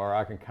than you are,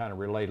 I can kind of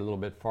relate a little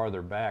bit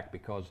farther back,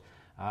 because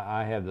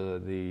I have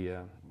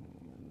the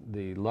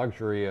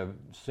luxury of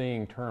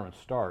seeing tournaments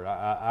start.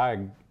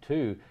 I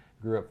too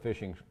grew up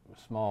fishing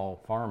small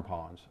farm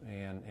ponds,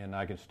 and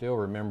I can still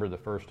remember the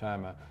first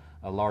time a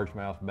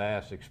largemouth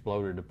bass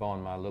exploded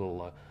upon my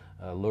little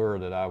lure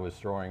that I was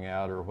throwing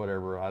out or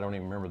whatever. I don't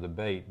even remember the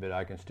bait, but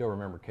I can still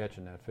remember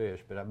catching that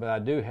fish. But I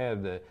do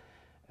have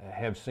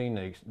seen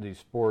the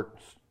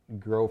sports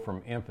grow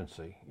from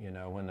infancy. You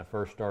know, when they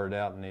first started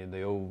out in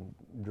the old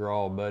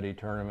draw buddy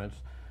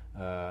tournaments,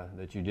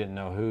 that you didn't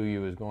know who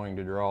you was going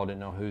to draw, didn't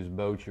know whose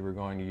boat you were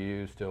going to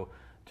use, till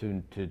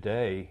to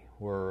today,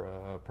 where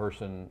a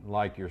person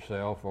like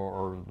yourself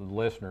or the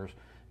listeners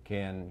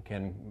can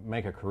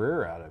make a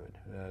career out of it.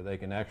 They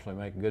can actually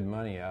make good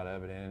money out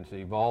of it, and it's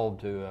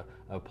evolved to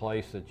a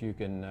place that you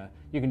can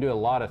do a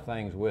lot of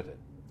things with it.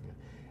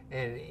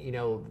 And you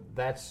know,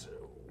 that's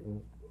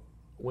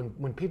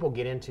when people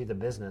get into the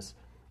business,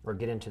 or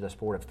get into the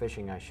sport of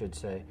fishing, I should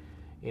say.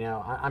 You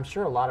know, I'm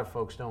sure a lot of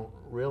folks don't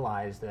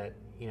realize that,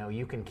 you know,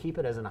 you can keep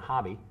it as a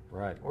hobby,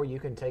 right, or you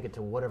can take it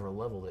to whatever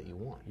level that you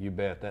want. You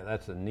bet.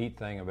 That's the neat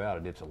thing about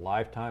it. It's a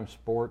lifetime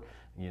sport.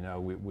 You know,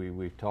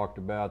 we've talked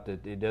about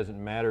that. It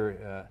doesn't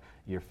matter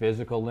your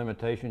physical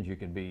limitations. You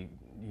could be,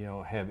 you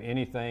know, have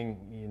anything.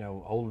 You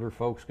know, older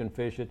folks can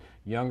fish it.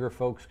 Younger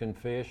folks can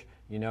fish.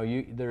 You know,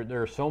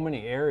 there are so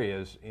many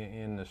areas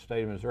in the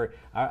state of Missouri.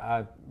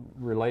 I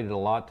related a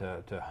lot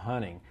to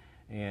hunting.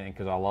 And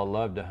because I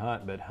love to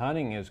hunt, but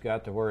hunting has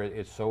got to where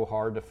it's so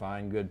hard to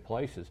find good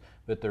places.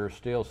 But there are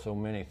still so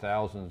many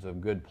thousands of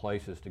good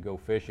places to go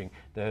fishing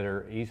that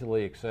are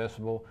easily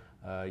accessible.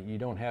 You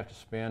don't have to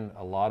spend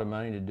a lot of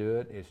money to do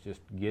it. It's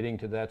just getting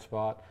to that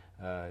spot.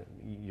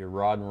 Your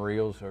rod and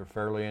reels are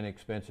fairly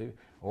inexpensive,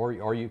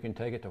 or you can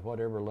take it to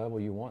whatever level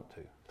you want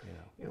to.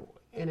 You know.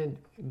 And in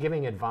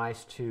giving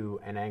advice to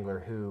an angler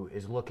who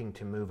is looking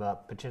to move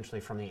up,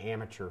 potentially from the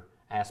amateur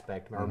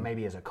aspect, or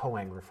maybe as a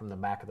co-angler from the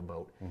back of the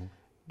boat. Mm-hmm.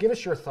 Give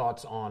us your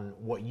thoughts on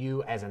what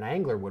you as an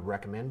angler would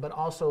recommend, but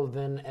also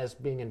then as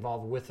being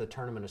involved with the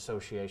tournament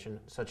association,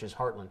 such as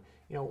Heartland.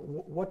 You know,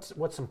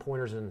 what's some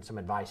pointers and some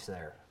advice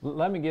there?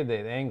 Let me give the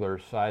angler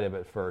side of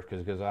it first,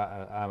 because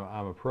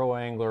I'm a pro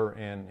angler,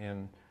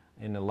 and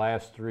in the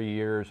last 3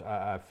 years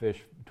I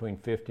fished between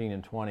 15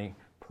 and 20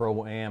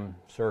 pro-am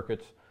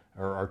circuits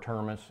or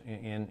tournaments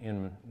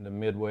in the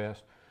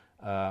Midwest.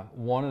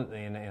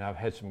 And I've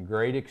had some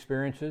great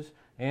experiences,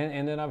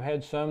 and then I've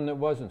had some that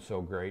wasn't so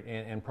great.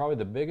 And probably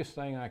the biggest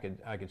thing I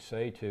could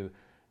say to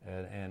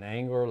an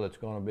angler that's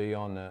going to be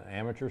on the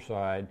amateur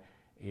side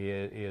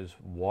is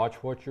watch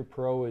what your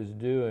pro is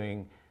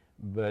doing,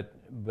 but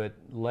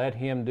let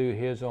him do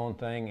his own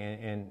thing,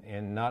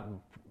 and not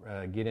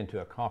get into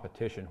a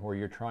competition where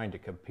you're trying to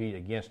compete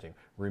against him.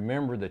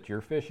 Remember that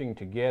you're fishing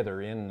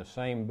together in the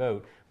same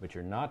boat, but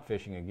you're not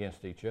fishing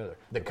against each other.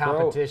 The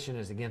competition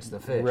is against the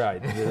fish.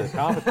 Right. The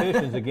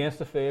competition is against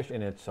the fish,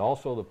 and it's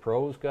also the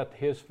pro's got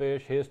his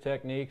fish, his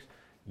techniques.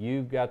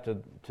 You've got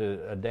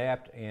to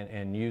adapt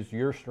and use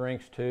your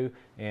strengths too.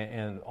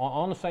 And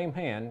on the same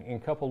hand,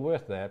 and coupled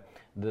with that,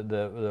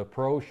 the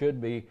pro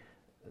should be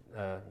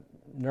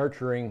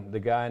nurturing the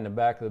guy in the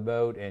back of the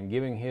boat and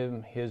giving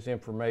him his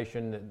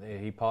information that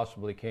he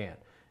possibly can.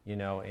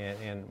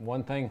 And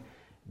one thing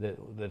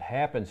that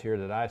happens here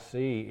that I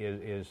see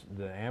is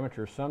the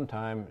amateurs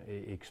sometimes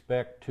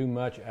expect too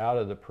much out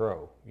of the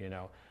pro.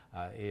 And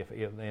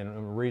the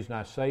reason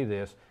I say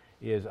this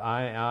is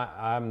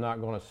I'm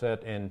not going to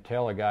sit and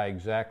tell a guy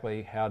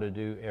exactly how to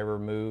do every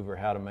move or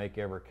how to make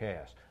every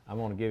cast. I'm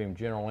going to give him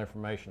general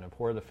information of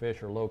where the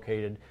fish are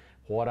located,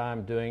 what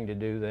I'm doing to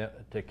do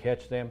that to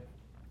catch them,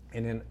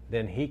 and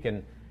then he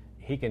can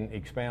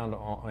expound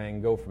on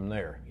and go from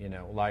there.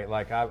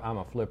 Like I'm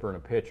a flipper and a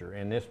pitcher,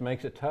 and this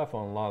makes it tough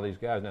on a lot of these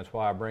guys. And that's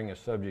why I bring this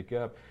subject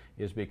up,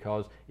 is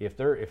because if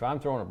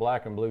I'm throwing a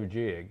black and blue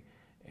jig,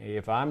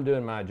 if I'm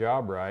doing my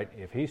job right,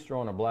 if he's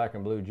throwing a black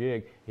and blue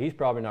jig, he's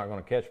probably not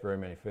going to catch very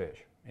many fish.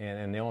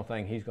 And the only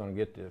thing he's going to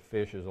get to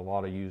fish is a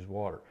lot of used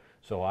water.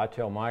 So I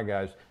tell my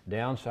guys,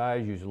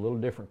 downsize, use a little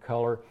different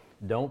color.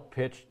 Don't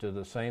pitch to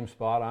the same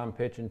spot I'm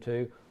pitching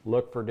to.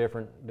 Look for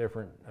different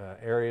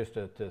areas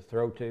to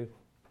throw to.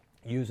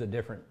 Use a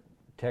different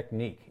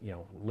technique.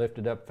 Lift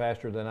it up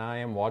faster than I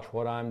am. Watch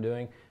what I'm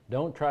doing.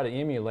 Don't try to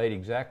emulate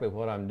exactly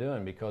what I'm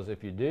doing, because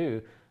if you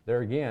do,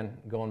 there again,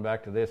 going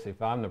back to this,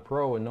 if I'm the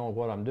pro and knowing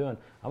what I'm doing,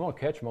 I'm going to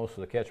catch most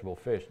of the catchable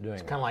fish doing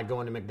it. It's kind of like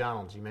going to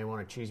McDonald's. You may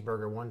want a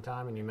cheeseburger one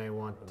time, and you may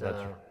want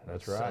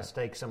that's right. a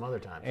steak some other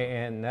time.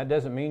 And that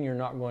doesn't mean you're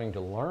not going to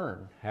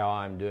learn how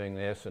I'm doing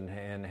this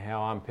and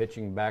how I'm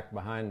pitching back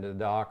behind the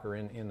dock or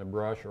in the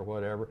brush or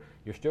whatever.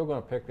 You're still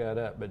going to pick that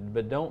up,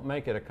 but don't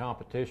make it a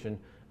competition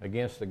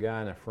against the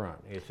guy in the front.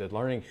 It's a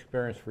learning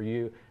experience for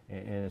you,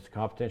 and it's a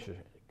competition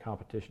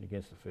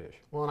against the fish.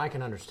 Well, and I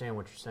can understand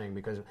what you're saying,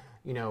 because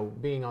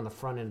being on the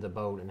front end of the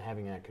boat and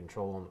having that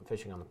control on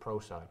fishing on the pro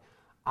side,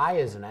 I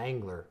as an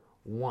angler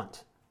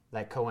want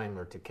that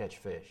co-angler to catch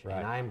fish, right.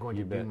 And I am going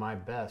to do my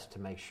best to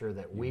make sure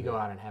that we go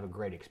out and have a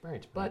great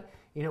experience. But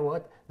you know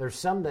what? There's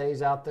some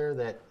days out there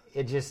that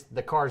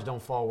the cards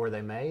don't fall where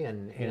they may,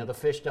 and the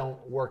fish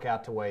don't work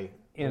out the way.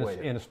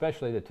 And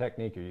especially the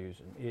technique you're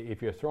using.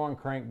 If you're throwing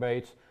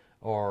crankbaits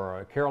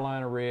or a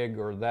Carolina rig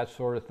or that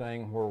sort of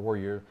thing,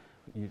 where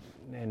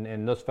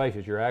and let's face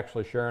it, you're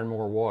actually sharing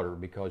more water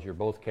because you're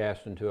both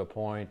casting to a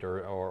point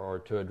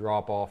or to a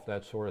drop off,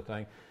 that sort of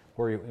thing.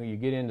 Where you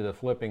get into the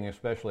flipping,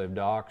 especially of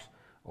docks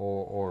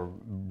or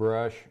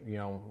brush,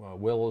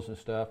 willows and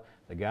stuff,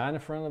 the guy in the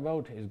front of the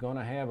boat is going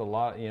to have a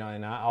lot,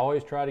 and I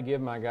always try to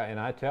give my guy, and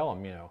I tell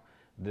him,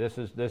 this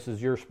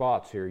is your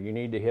spots here. You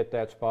need to hit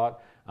that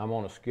spot. I'm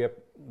going to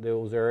skip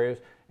those areas.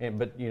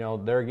 But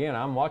there again,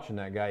 I'm watching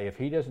that guy. If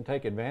he doesn't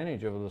take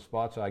advantage of the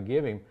spots I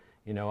give him,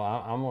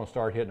 I'm going to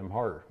start hitting him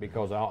harder,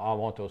 because I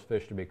want those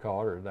fish to be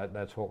caught, or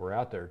that's what we're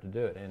out there to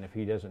do it. And if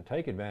he doesn't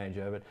take advantage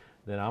of it,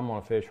 then I'm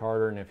going to fish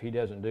harder. And if he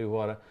doesn't do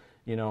what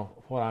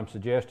I'm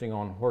suggesting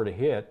on where to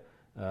hit,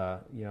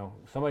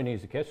 somebody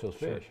needs to catch those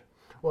fish.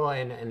 Well,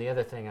 and the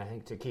other thing I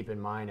think to keep in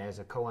mind as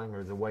a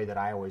co-angler, the way that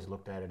I always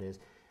looked at it is,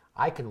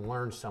 I can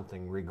learn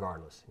something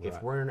regardless. Right.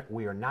 If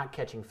we are not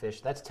catching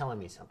fish, that's telling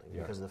me something,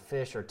 because the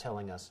fish are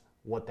telling us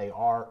what they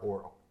are,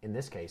 or in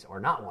this case, are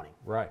not wanting.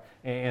 Right,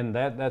 and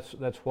that's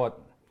what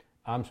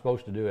I'm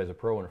supposed to do as a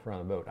pro in the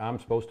front of the boat. I'm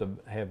supposed to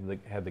have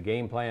the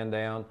game plan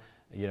down,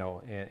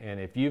 and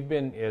if you've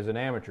been, as an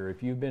amateur,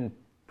 if you've been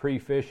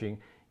pre-fishing,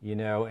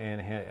 and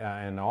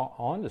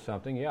on to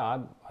something, I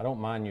don't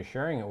mind you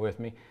sharing it with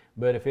me.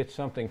 But if it's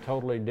something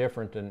totally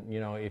different, than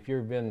if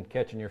you've been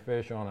catching your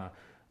fish on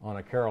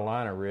a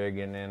Carolina rig,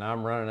 and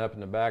I'm running up in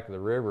the back of the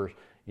rivers,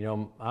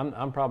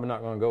 I'm probably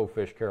not going to go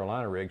fish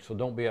Carolina rigs, so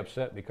don't be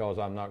upset because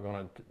I'm not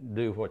going to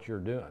do what you're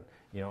doing.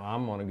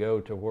 I'm going to go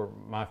to where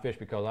my fish,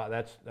 because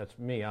that's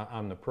me.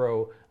 I'm the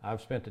pro.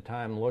 I've spent the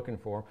time looking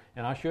for them,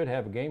 and I should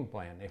have a game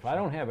plan. If I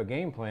don't have a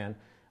game plan,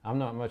 I'm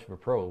not much of a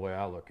pro the way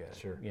I look at it.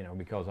 Sure.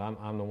 Because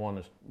I'm the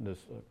one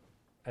that's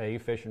A,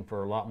 fishing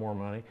for a lot more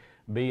money.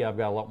 B, I've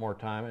got a lot more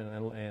time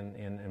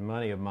and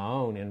money of my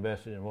own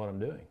invested in what I'm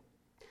doing.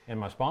 And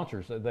my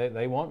sponsors,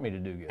 they want me to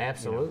do good.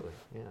 Absolutely,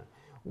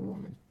 yeah.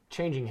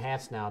 Changing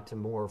hats now to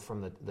more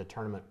from the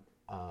tournament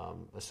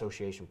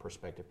association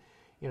perspective.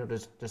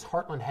 Does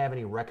Heartland have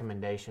any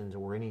recommendations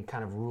or any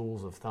kind of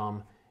rules of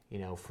thumb?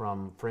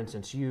 From, for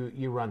instance,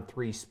 you run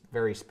 3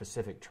 very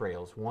specific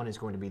trails. One is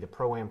going to be the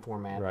Pro-Am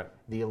format, right,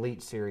 the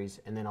Elite Series,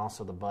 and then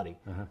also the Buddy.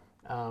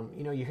 Uh-huh.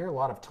 You hear a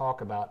lot of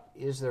talk about,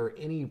 is there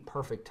any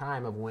perfect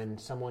time of when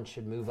someone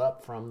should move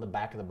up from the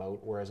back of the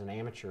boat, whereas an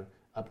amateur,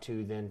 up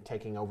to then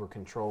taking over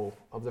control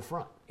of the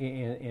front?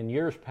 In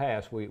years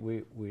past,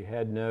 we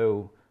had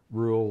no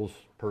rules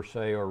per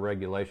se or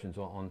regulations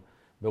on,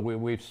 but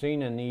we've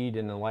seen a need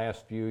in the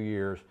last few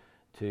years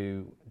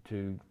to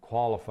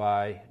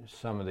qualify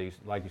some of these.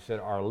 Like you said,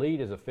 our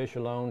elite is a fish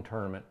alone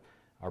tournament.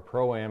 Our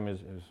Pro-Am is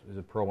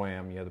a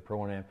Pro-Am, the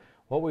Pro and Am.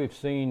 What we've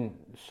seen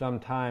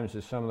sometimes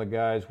is some of the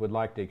guys would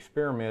like to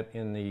experiment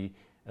in the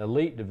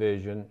elite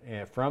division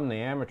from the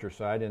amateur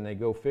side, and they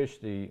go fish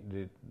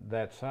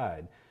that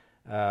side.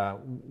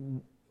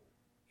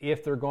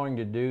 If they're going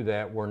to do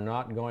that, we're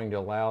not going to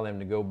allow them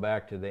to go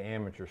back to the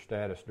amateur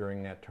status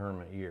during that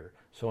tournament year.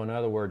 So in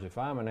other words, if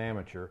I'm an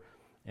amateur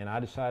and I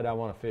decide I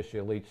want to fish the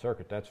elite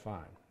circuit, that's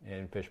fine,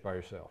 and fish by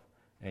yourself.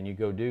 And you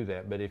go do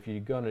that. But if you're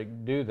going to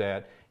do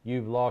that,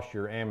 you've lost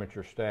your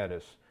amateur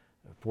status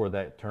for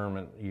that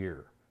tournament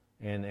year.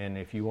 And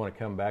if you want to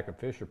come back and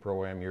fish a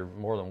Pro-Am, you're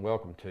more than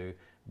welcome to,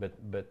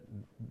 but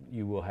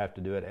you will have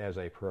to do it as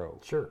a pro.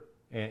 Sure.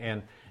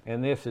 And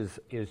this is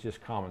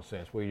just common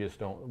sense. We just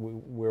don't.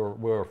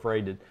 We're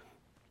afraid that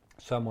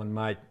someone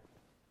might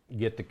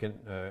get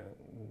to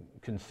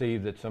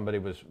conceive that somebody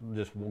was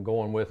just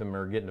going with them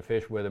or getting to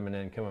fish with them and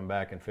then coming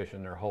back and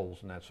fishing their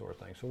holes and that sort of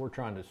thing. So we're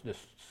trying to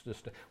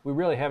just we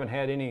really haven't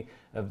had any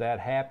of that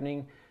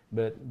happening,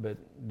 but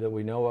that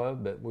we know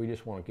of. But we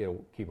just want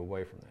to keep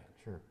away from that.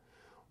 Sure.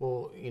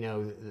 Well,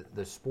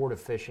 the sport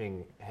of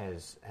fishing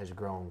has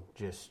grown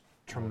just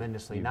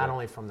tremendously, not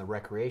only from the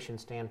recreation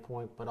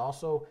standpoint, but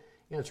also,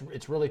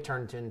 it's really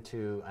turned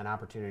into an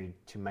opportunity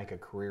to make a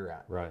career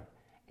out. Right.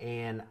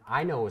 And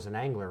I know as an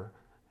angler,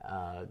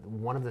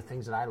 one of the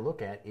things that I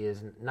look at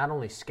is not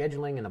only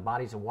scheduling and the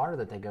bodies of water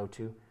that they go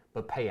to,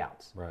 but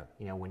payouts. Right.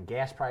 When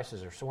gas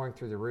prices are soaring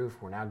through the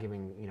roof, we're now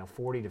giving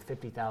 $40,000 to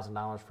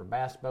 $50,000 for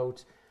bass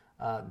boats.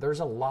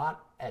 There's a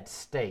lot at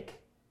stake.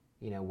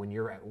 When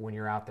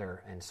you're out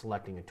there and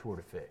selecting a tour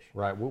to fish.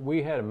 Right.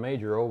 We had a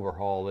major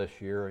overhaul this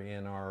year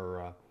in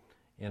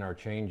our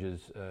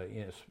changes,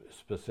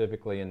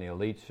 specifically in the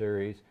Elite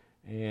Series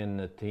and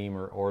the Team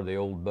or the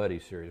Old Buddy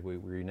Series. We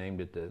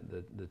renamed it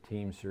the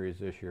Team Series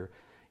this year.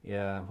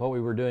 What we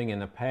were doing in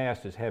the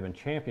past is having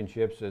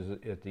championships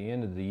at the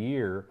end of the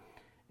year,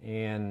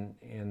 and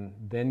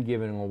then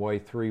giving away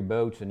 3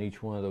 boats in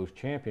each one of those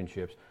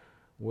championships.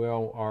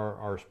 Well,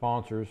 our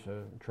sponsors,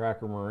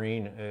 Tracker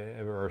Marine,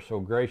 are so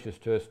gracious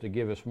to us to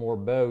give us more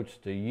boats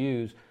to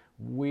use.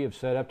 We have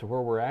set up to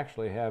where we're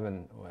actually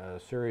having a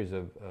series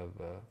of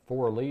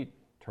 4 elite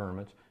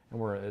tournaments,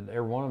 and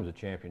every one of them is a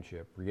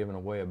championship. We're giving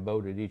away a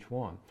boat at each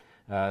one.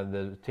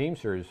 The Team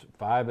Series,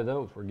 5 of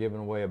those, we're giving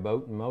away a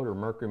boat and motor,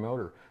 Mercury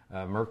motor.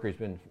 Mercury's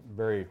been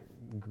very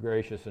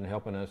gracious in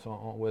helping us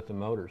with the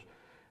motors.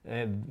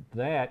 And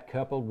that,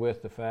 coupled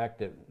with the fact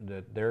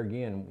that there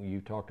again,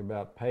 you talked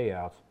about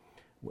payouts,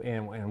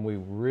 and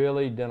we've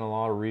really done a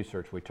lot of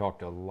research. We talked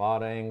to a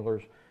lot of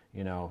anglers.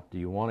 Do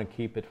you want to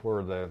keep it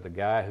where the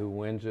guy who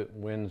wins it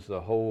wins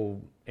the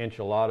whole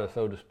enchilada,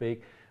 so to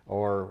speak,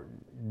 or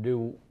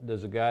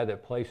does the guy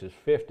that places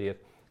 50th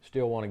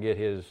still want to get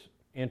his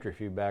entry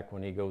fee back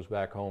when he goes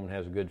back home and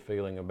has a good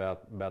feeling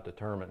about the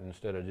tournament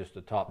instead of just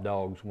the top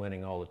dogs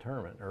winning all the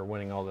tournament or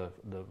winning all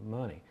the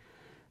money?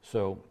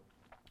 So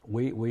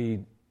we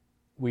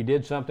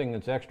did something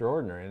that's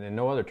extraordinary, and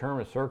no other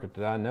tournament circuit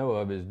that I know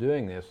of is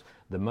doing this.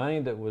 The money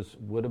that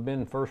would have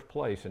been first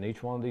place in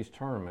each one of these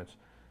tournaments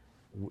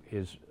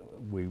is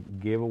we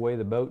gave away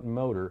the boat and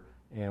motor,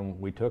 and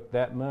we took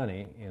that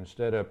money,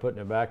 instead of putting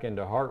it back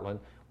into Heartland,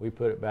 we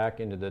put it back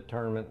into the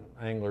tournament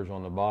anglers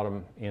on the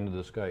bottom end of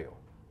the scale.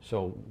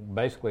 So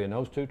basically, in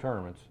those 2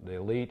 tournaments, the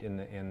Elite and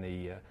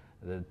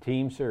the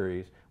Team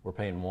Series, we're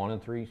paying 1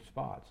 and 3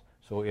 spots.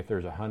 So if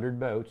there's 100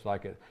 boats,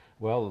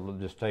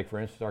 just take for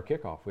instance our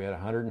kickoff. We had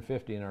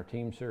 150 in our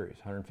Team Series,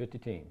 150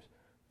 teams.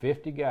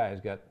 50 guys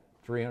got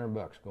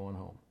 $300 going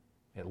home,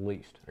 at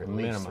least. At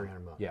minimum. $300.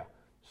 Yeah.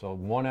 So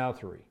 1 out of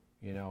 3,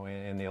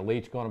 and the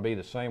Elite's going to be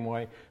the same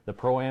way. The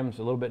Pro-Am's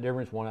a little bit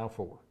different. It's 1 out of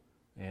 4,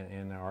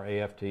 and our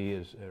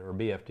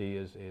BFT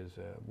is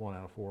 1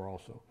 out of 4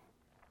 also.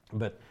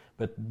 But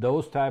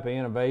those type of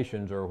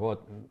innovations are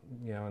what,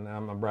 and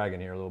I'm bragging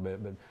here a little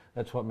bit, but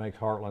that's what makes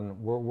Heartland.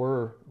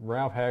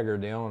 Ralph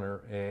Haggard, the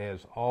owner,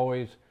 has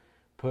always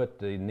put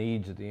the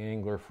needs of the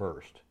angler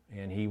first,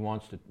 and he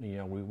wants to.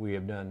 We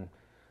have done.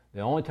 The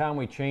only time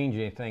we change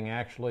anything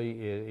actually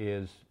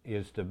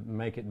is to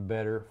make it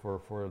better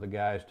for the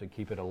guys, to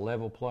keep it a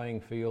level playing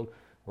field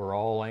where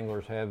all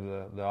anglers have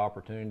the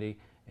opportunity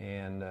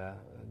and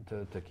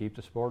to keep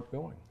the sport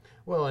going.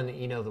 Well,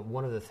 and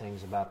one of the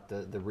things about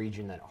the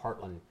region that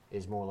Heartland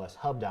is more or less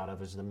hubbed out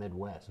of is the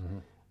Midwest. Mm-hmm.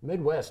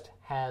 Midwest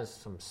has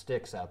some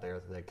sticks out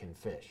there that can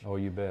fish. Oh,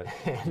 you bet.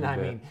 And I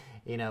mean,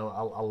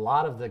 a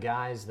lot of the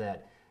guys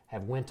that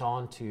have went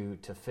on to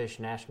fish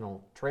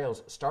national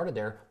trails started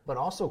there, but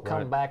also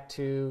come back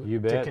to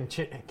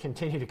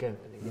continue to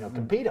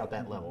compete at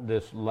that level.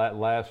 This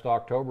last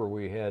October,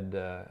 we had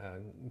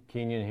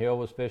Kenyon Hill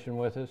was fishing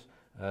with us,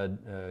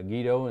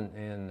 Guido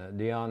and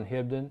Dion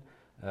Hibden,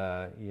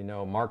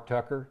 Mark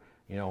Tucker.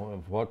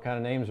 What kind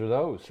of names are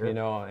those? Sure.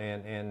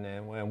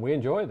 And we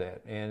enjoy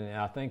that, and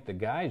I think the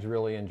guys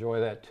really enjoy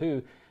that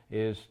too,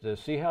 is to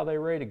see how they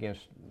rate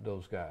against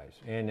those guys,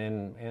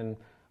 and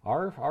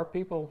our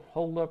people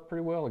hold up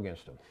pretty well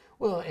against them.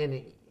 Well,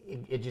 and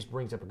it just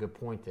brings up a good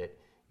point that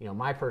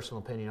my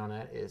personal opinion on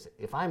that is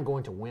if I'm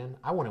going to win,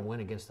 I want to win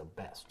against the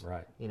best.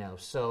 Right.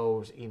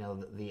 So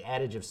the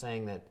adage of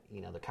saying that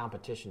the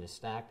competition is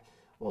stacked.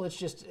 Well,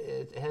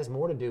 it has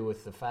more to do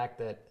with the fact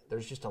that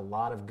there's just a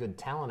lot of good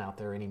talent out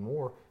there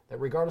anymore. That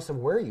regardless of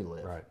where you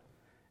live. Right.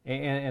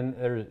 And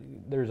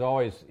there's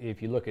always,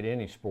 if you look at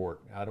any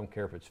sport, I don't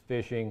care if it's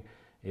fishing,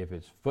 if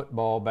it's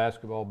football,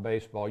 basketball,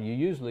 baseball, you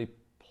usually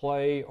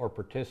play or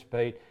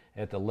participate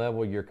at the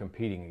level you're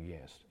competing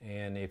against.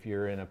 And if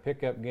you're in a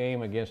pickup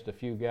game against a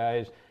few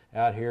guys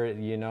out here,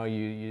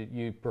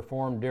 you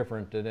perform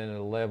different than at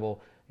a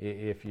level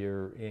if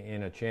you're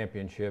in a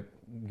championship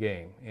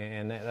game.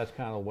 And that's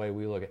kind of the way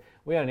we look at it.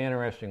 We had an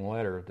interesting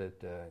letter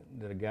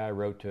that a guy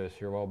wrote to us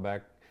here a while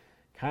back,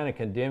 kind of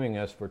condemning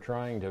us for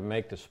trying to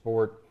make the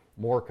sport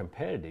more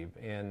competitive.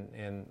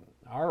 And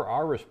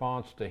our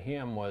response to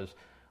him was,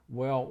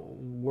 well,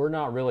 we're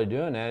not really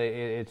doing that.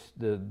 It's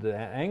the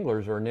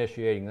anglers are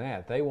initiating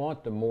that. They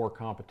want the more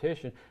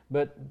competition,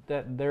 but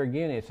there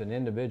again, it's an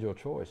individual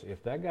choice.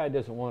 If that guy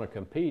doesn't want to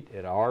compete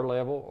at our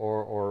level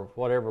or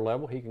whatever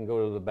level, he can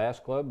go to the bass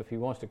club if he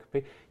wants to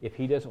compete. If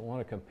he doesn't want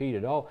to compete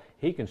at all,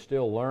 he can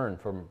still learn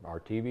from our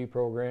TV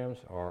programs,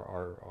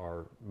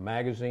 our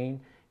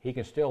magazine. He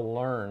can still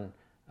learn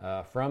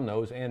from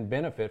those and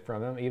benefit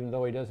from them, even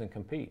though he doesn't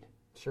compete.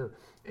 Sure,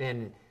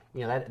 and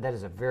that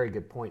is a very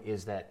good point.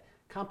 Is that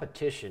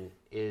competition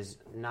is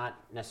not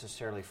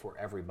necessarily for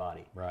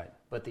everybody. Right.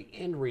 But the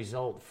end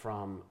result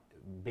from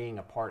being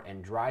a part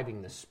and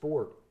driving the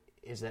sport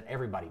is that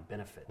everybody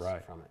benefits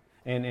from it.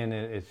 And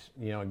it's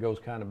it goes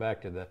kind of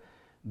back to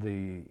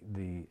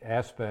the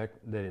aspect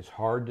that it's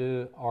hard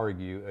to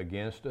argue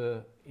against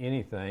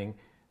anything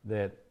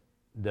that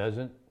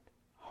doesn't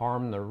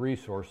harm the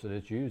resource that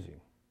it's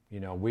using.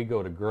 We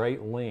go to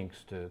great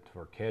lengths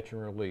for catch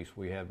and release.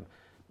 We have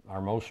our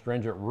most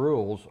stringent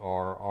rules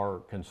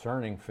are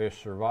concerning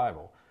fish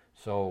survival.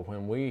 So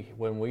when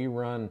we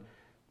run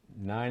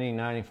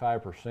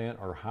 90-95%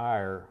 or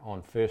higher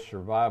on fish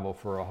survival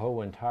for a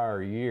whole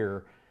entire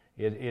year,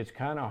 it's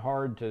kind of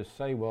hard to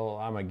say, well,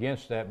 I'm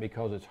against that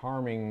because it's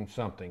harming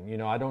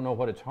something. I don't know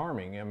what it's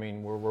harming. I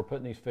mean, we're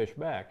putting these fish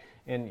back,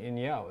 and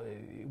yeah,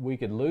 we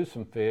could lose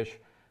some fish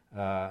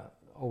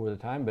over the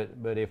time,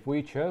 but if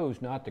we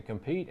chose not to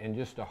compete and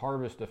just to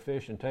harvest the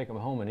fish and take them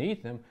home and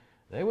eat them,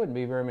 there wouldn't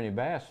be very many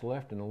bass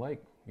left in the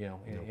lake,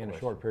 in a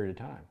short period of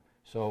time.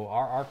 So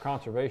our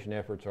conservation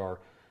efforts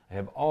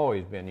have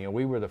always been,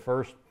 we were the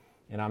first,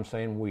 and I'm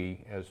saying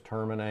we, as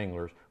tournament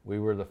anglers, we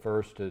were the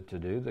first to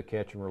do the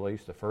catch and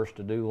release, the first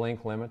to do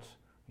length limits.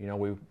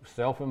 We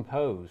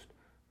self-imposed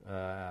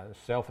live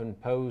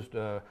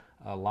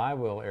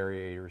well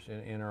aerators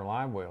in our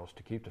live wells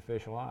to keep the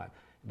fish alive.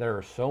 There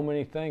are so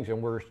many things,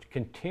 and we're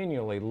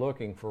continually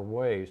looking for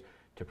ways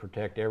to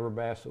protect every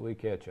bass that we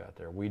catch out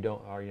there.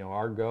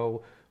 Our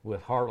goal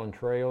with Heartland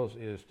Trails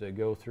is to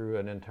go through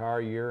an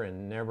entire year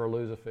and never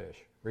lose a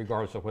fish,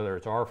 regardless of whether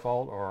it's our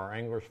fault or our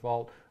angler's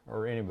fault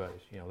or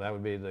anybody's. That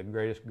would be the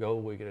greatest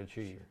goal we could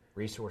achieve.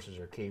 Resources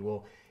are key.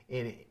 Well,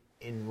 in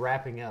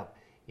wrapping up,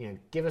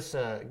 give us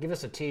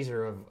a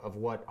teaser of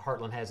what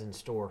Heartland has in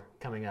store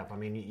coming up. I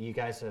mean, you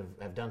guys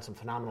have done some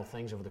phenomenal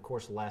things over the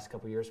course of the last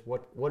couple of years.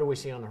 What do we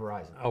see on the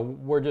horizon?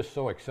 We're just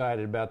so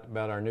excited about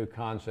our new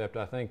concept.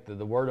 I think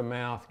the word of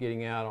mouth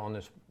getting out on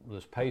this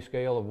pay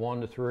scale of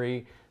 1 to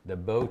 3, the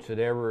boats that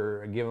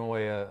ever given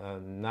away a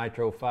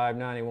Nitro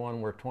 591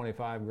 worth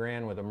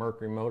 $25,000 with a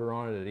Mercury motor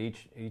on it at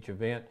each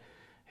event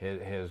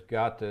has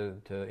got to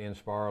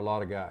inspire a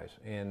lot of guys.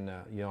 And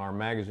our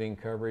magazine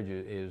coverage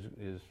is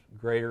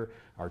greater.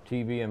 Our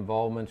TV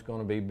involvement's going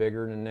to be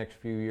bigger in the next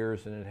few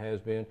years than it has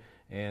been.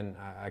 And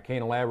I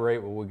can't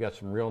elaborate, but we've got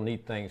some real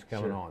neat things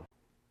coming on.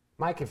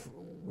 Mike, if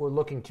we're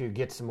looking to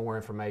get some more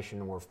information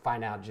or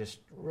find out just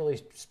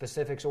really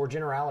specifics or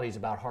generalities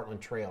about Heartland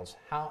Trails,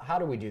 how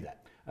do we do that?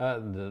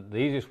 The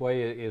easiest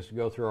way is to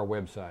go through our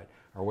website.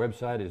 Our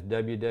website is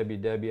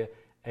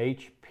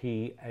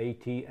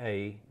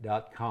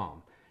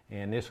www.hpata.com.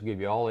 And this will give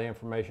you all the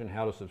information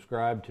how to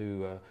subscribe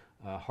to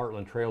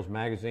Heartland Trails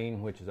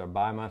magazine, which is our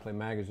bi-monthly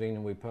magazine,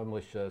 and we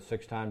publish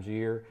 6 times a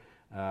year.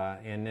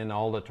 And then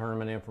all the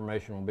tournament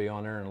information will be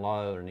on there and a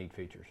lot of other neat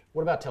features.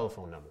 What about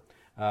telephone number?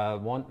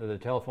 The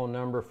telephone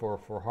number for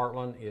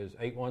Heartland is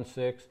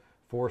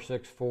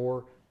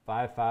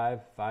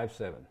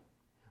 816-464-5557.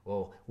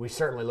 Well, we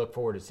certainly look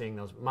forward to seeing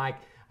those. Mike,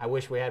 I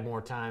wish we had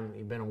more time.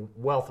 You've been a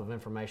wealth of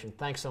information.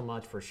 Thanks so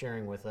much for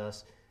sharing with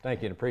us.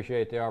 Thank you, and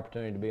appreciate the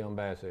opportunity to be on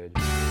Bass Edge.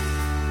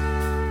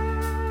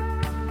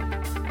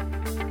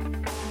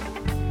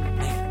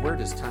 Man, where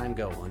does time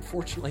go?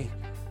 Unfortunately,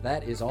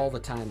 that is all the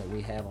time that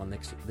we have on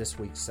this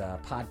week's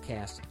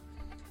podcast.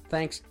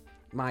 Thanks,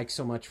 Mike,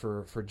 so much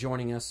for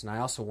joining us, and I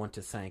also want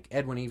to thank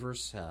Edwin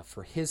Evers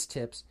for his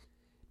tips.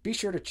 Be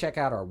sure to check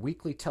out our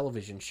weekly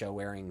television show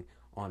airing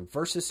on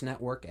Versus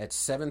Network at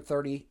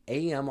 7:30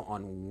 a.m.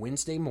 on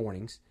Wednesday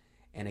mornings,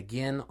 and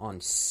again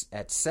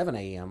at 7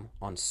 a.m.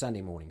 on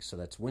Sunday mornings. So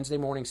that's Wednesday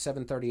morning,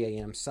 7:30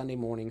 a.m., Sunday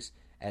mornings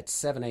at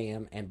 7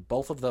 a.m., and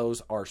both of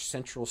those are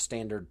Central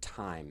Standard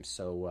Time.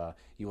 So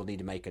you will need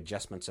to make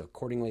adjustments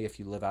accordingly if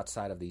you live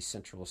outside of the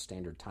Central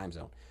Standard Time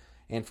Zone.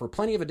 And for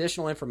plenty of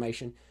additional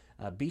information,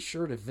 be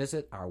sure to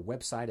visit our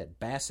website at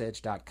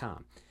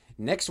bassedge.com.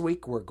 Next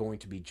week, we're going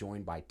to be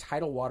joined by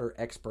tidal water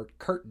expert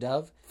Kurt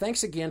Dove.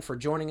 Thanks again for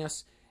joining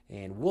us,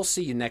 and we'll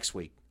see you next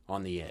week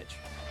on The Edge.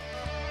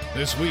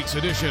 This week's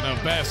edition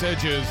of Bass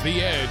Edge's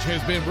The Edge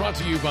has been brought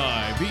to you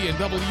by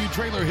B&W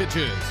Trailer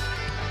Hitches,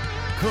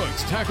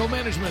 Cook's Tackle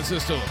Management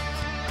System,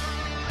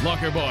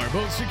 Locker Bar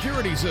Boat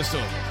Security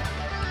System,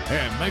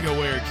 and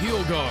MegaWare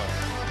Keel Guard.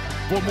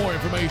 For more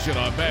information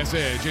on Bass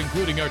Edge,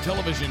 including our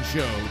television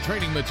show,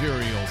 training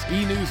materials,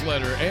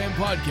 e-newsletter, and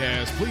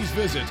podcast, please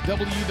visit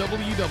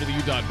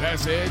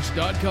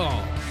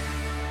www.bassedge.com.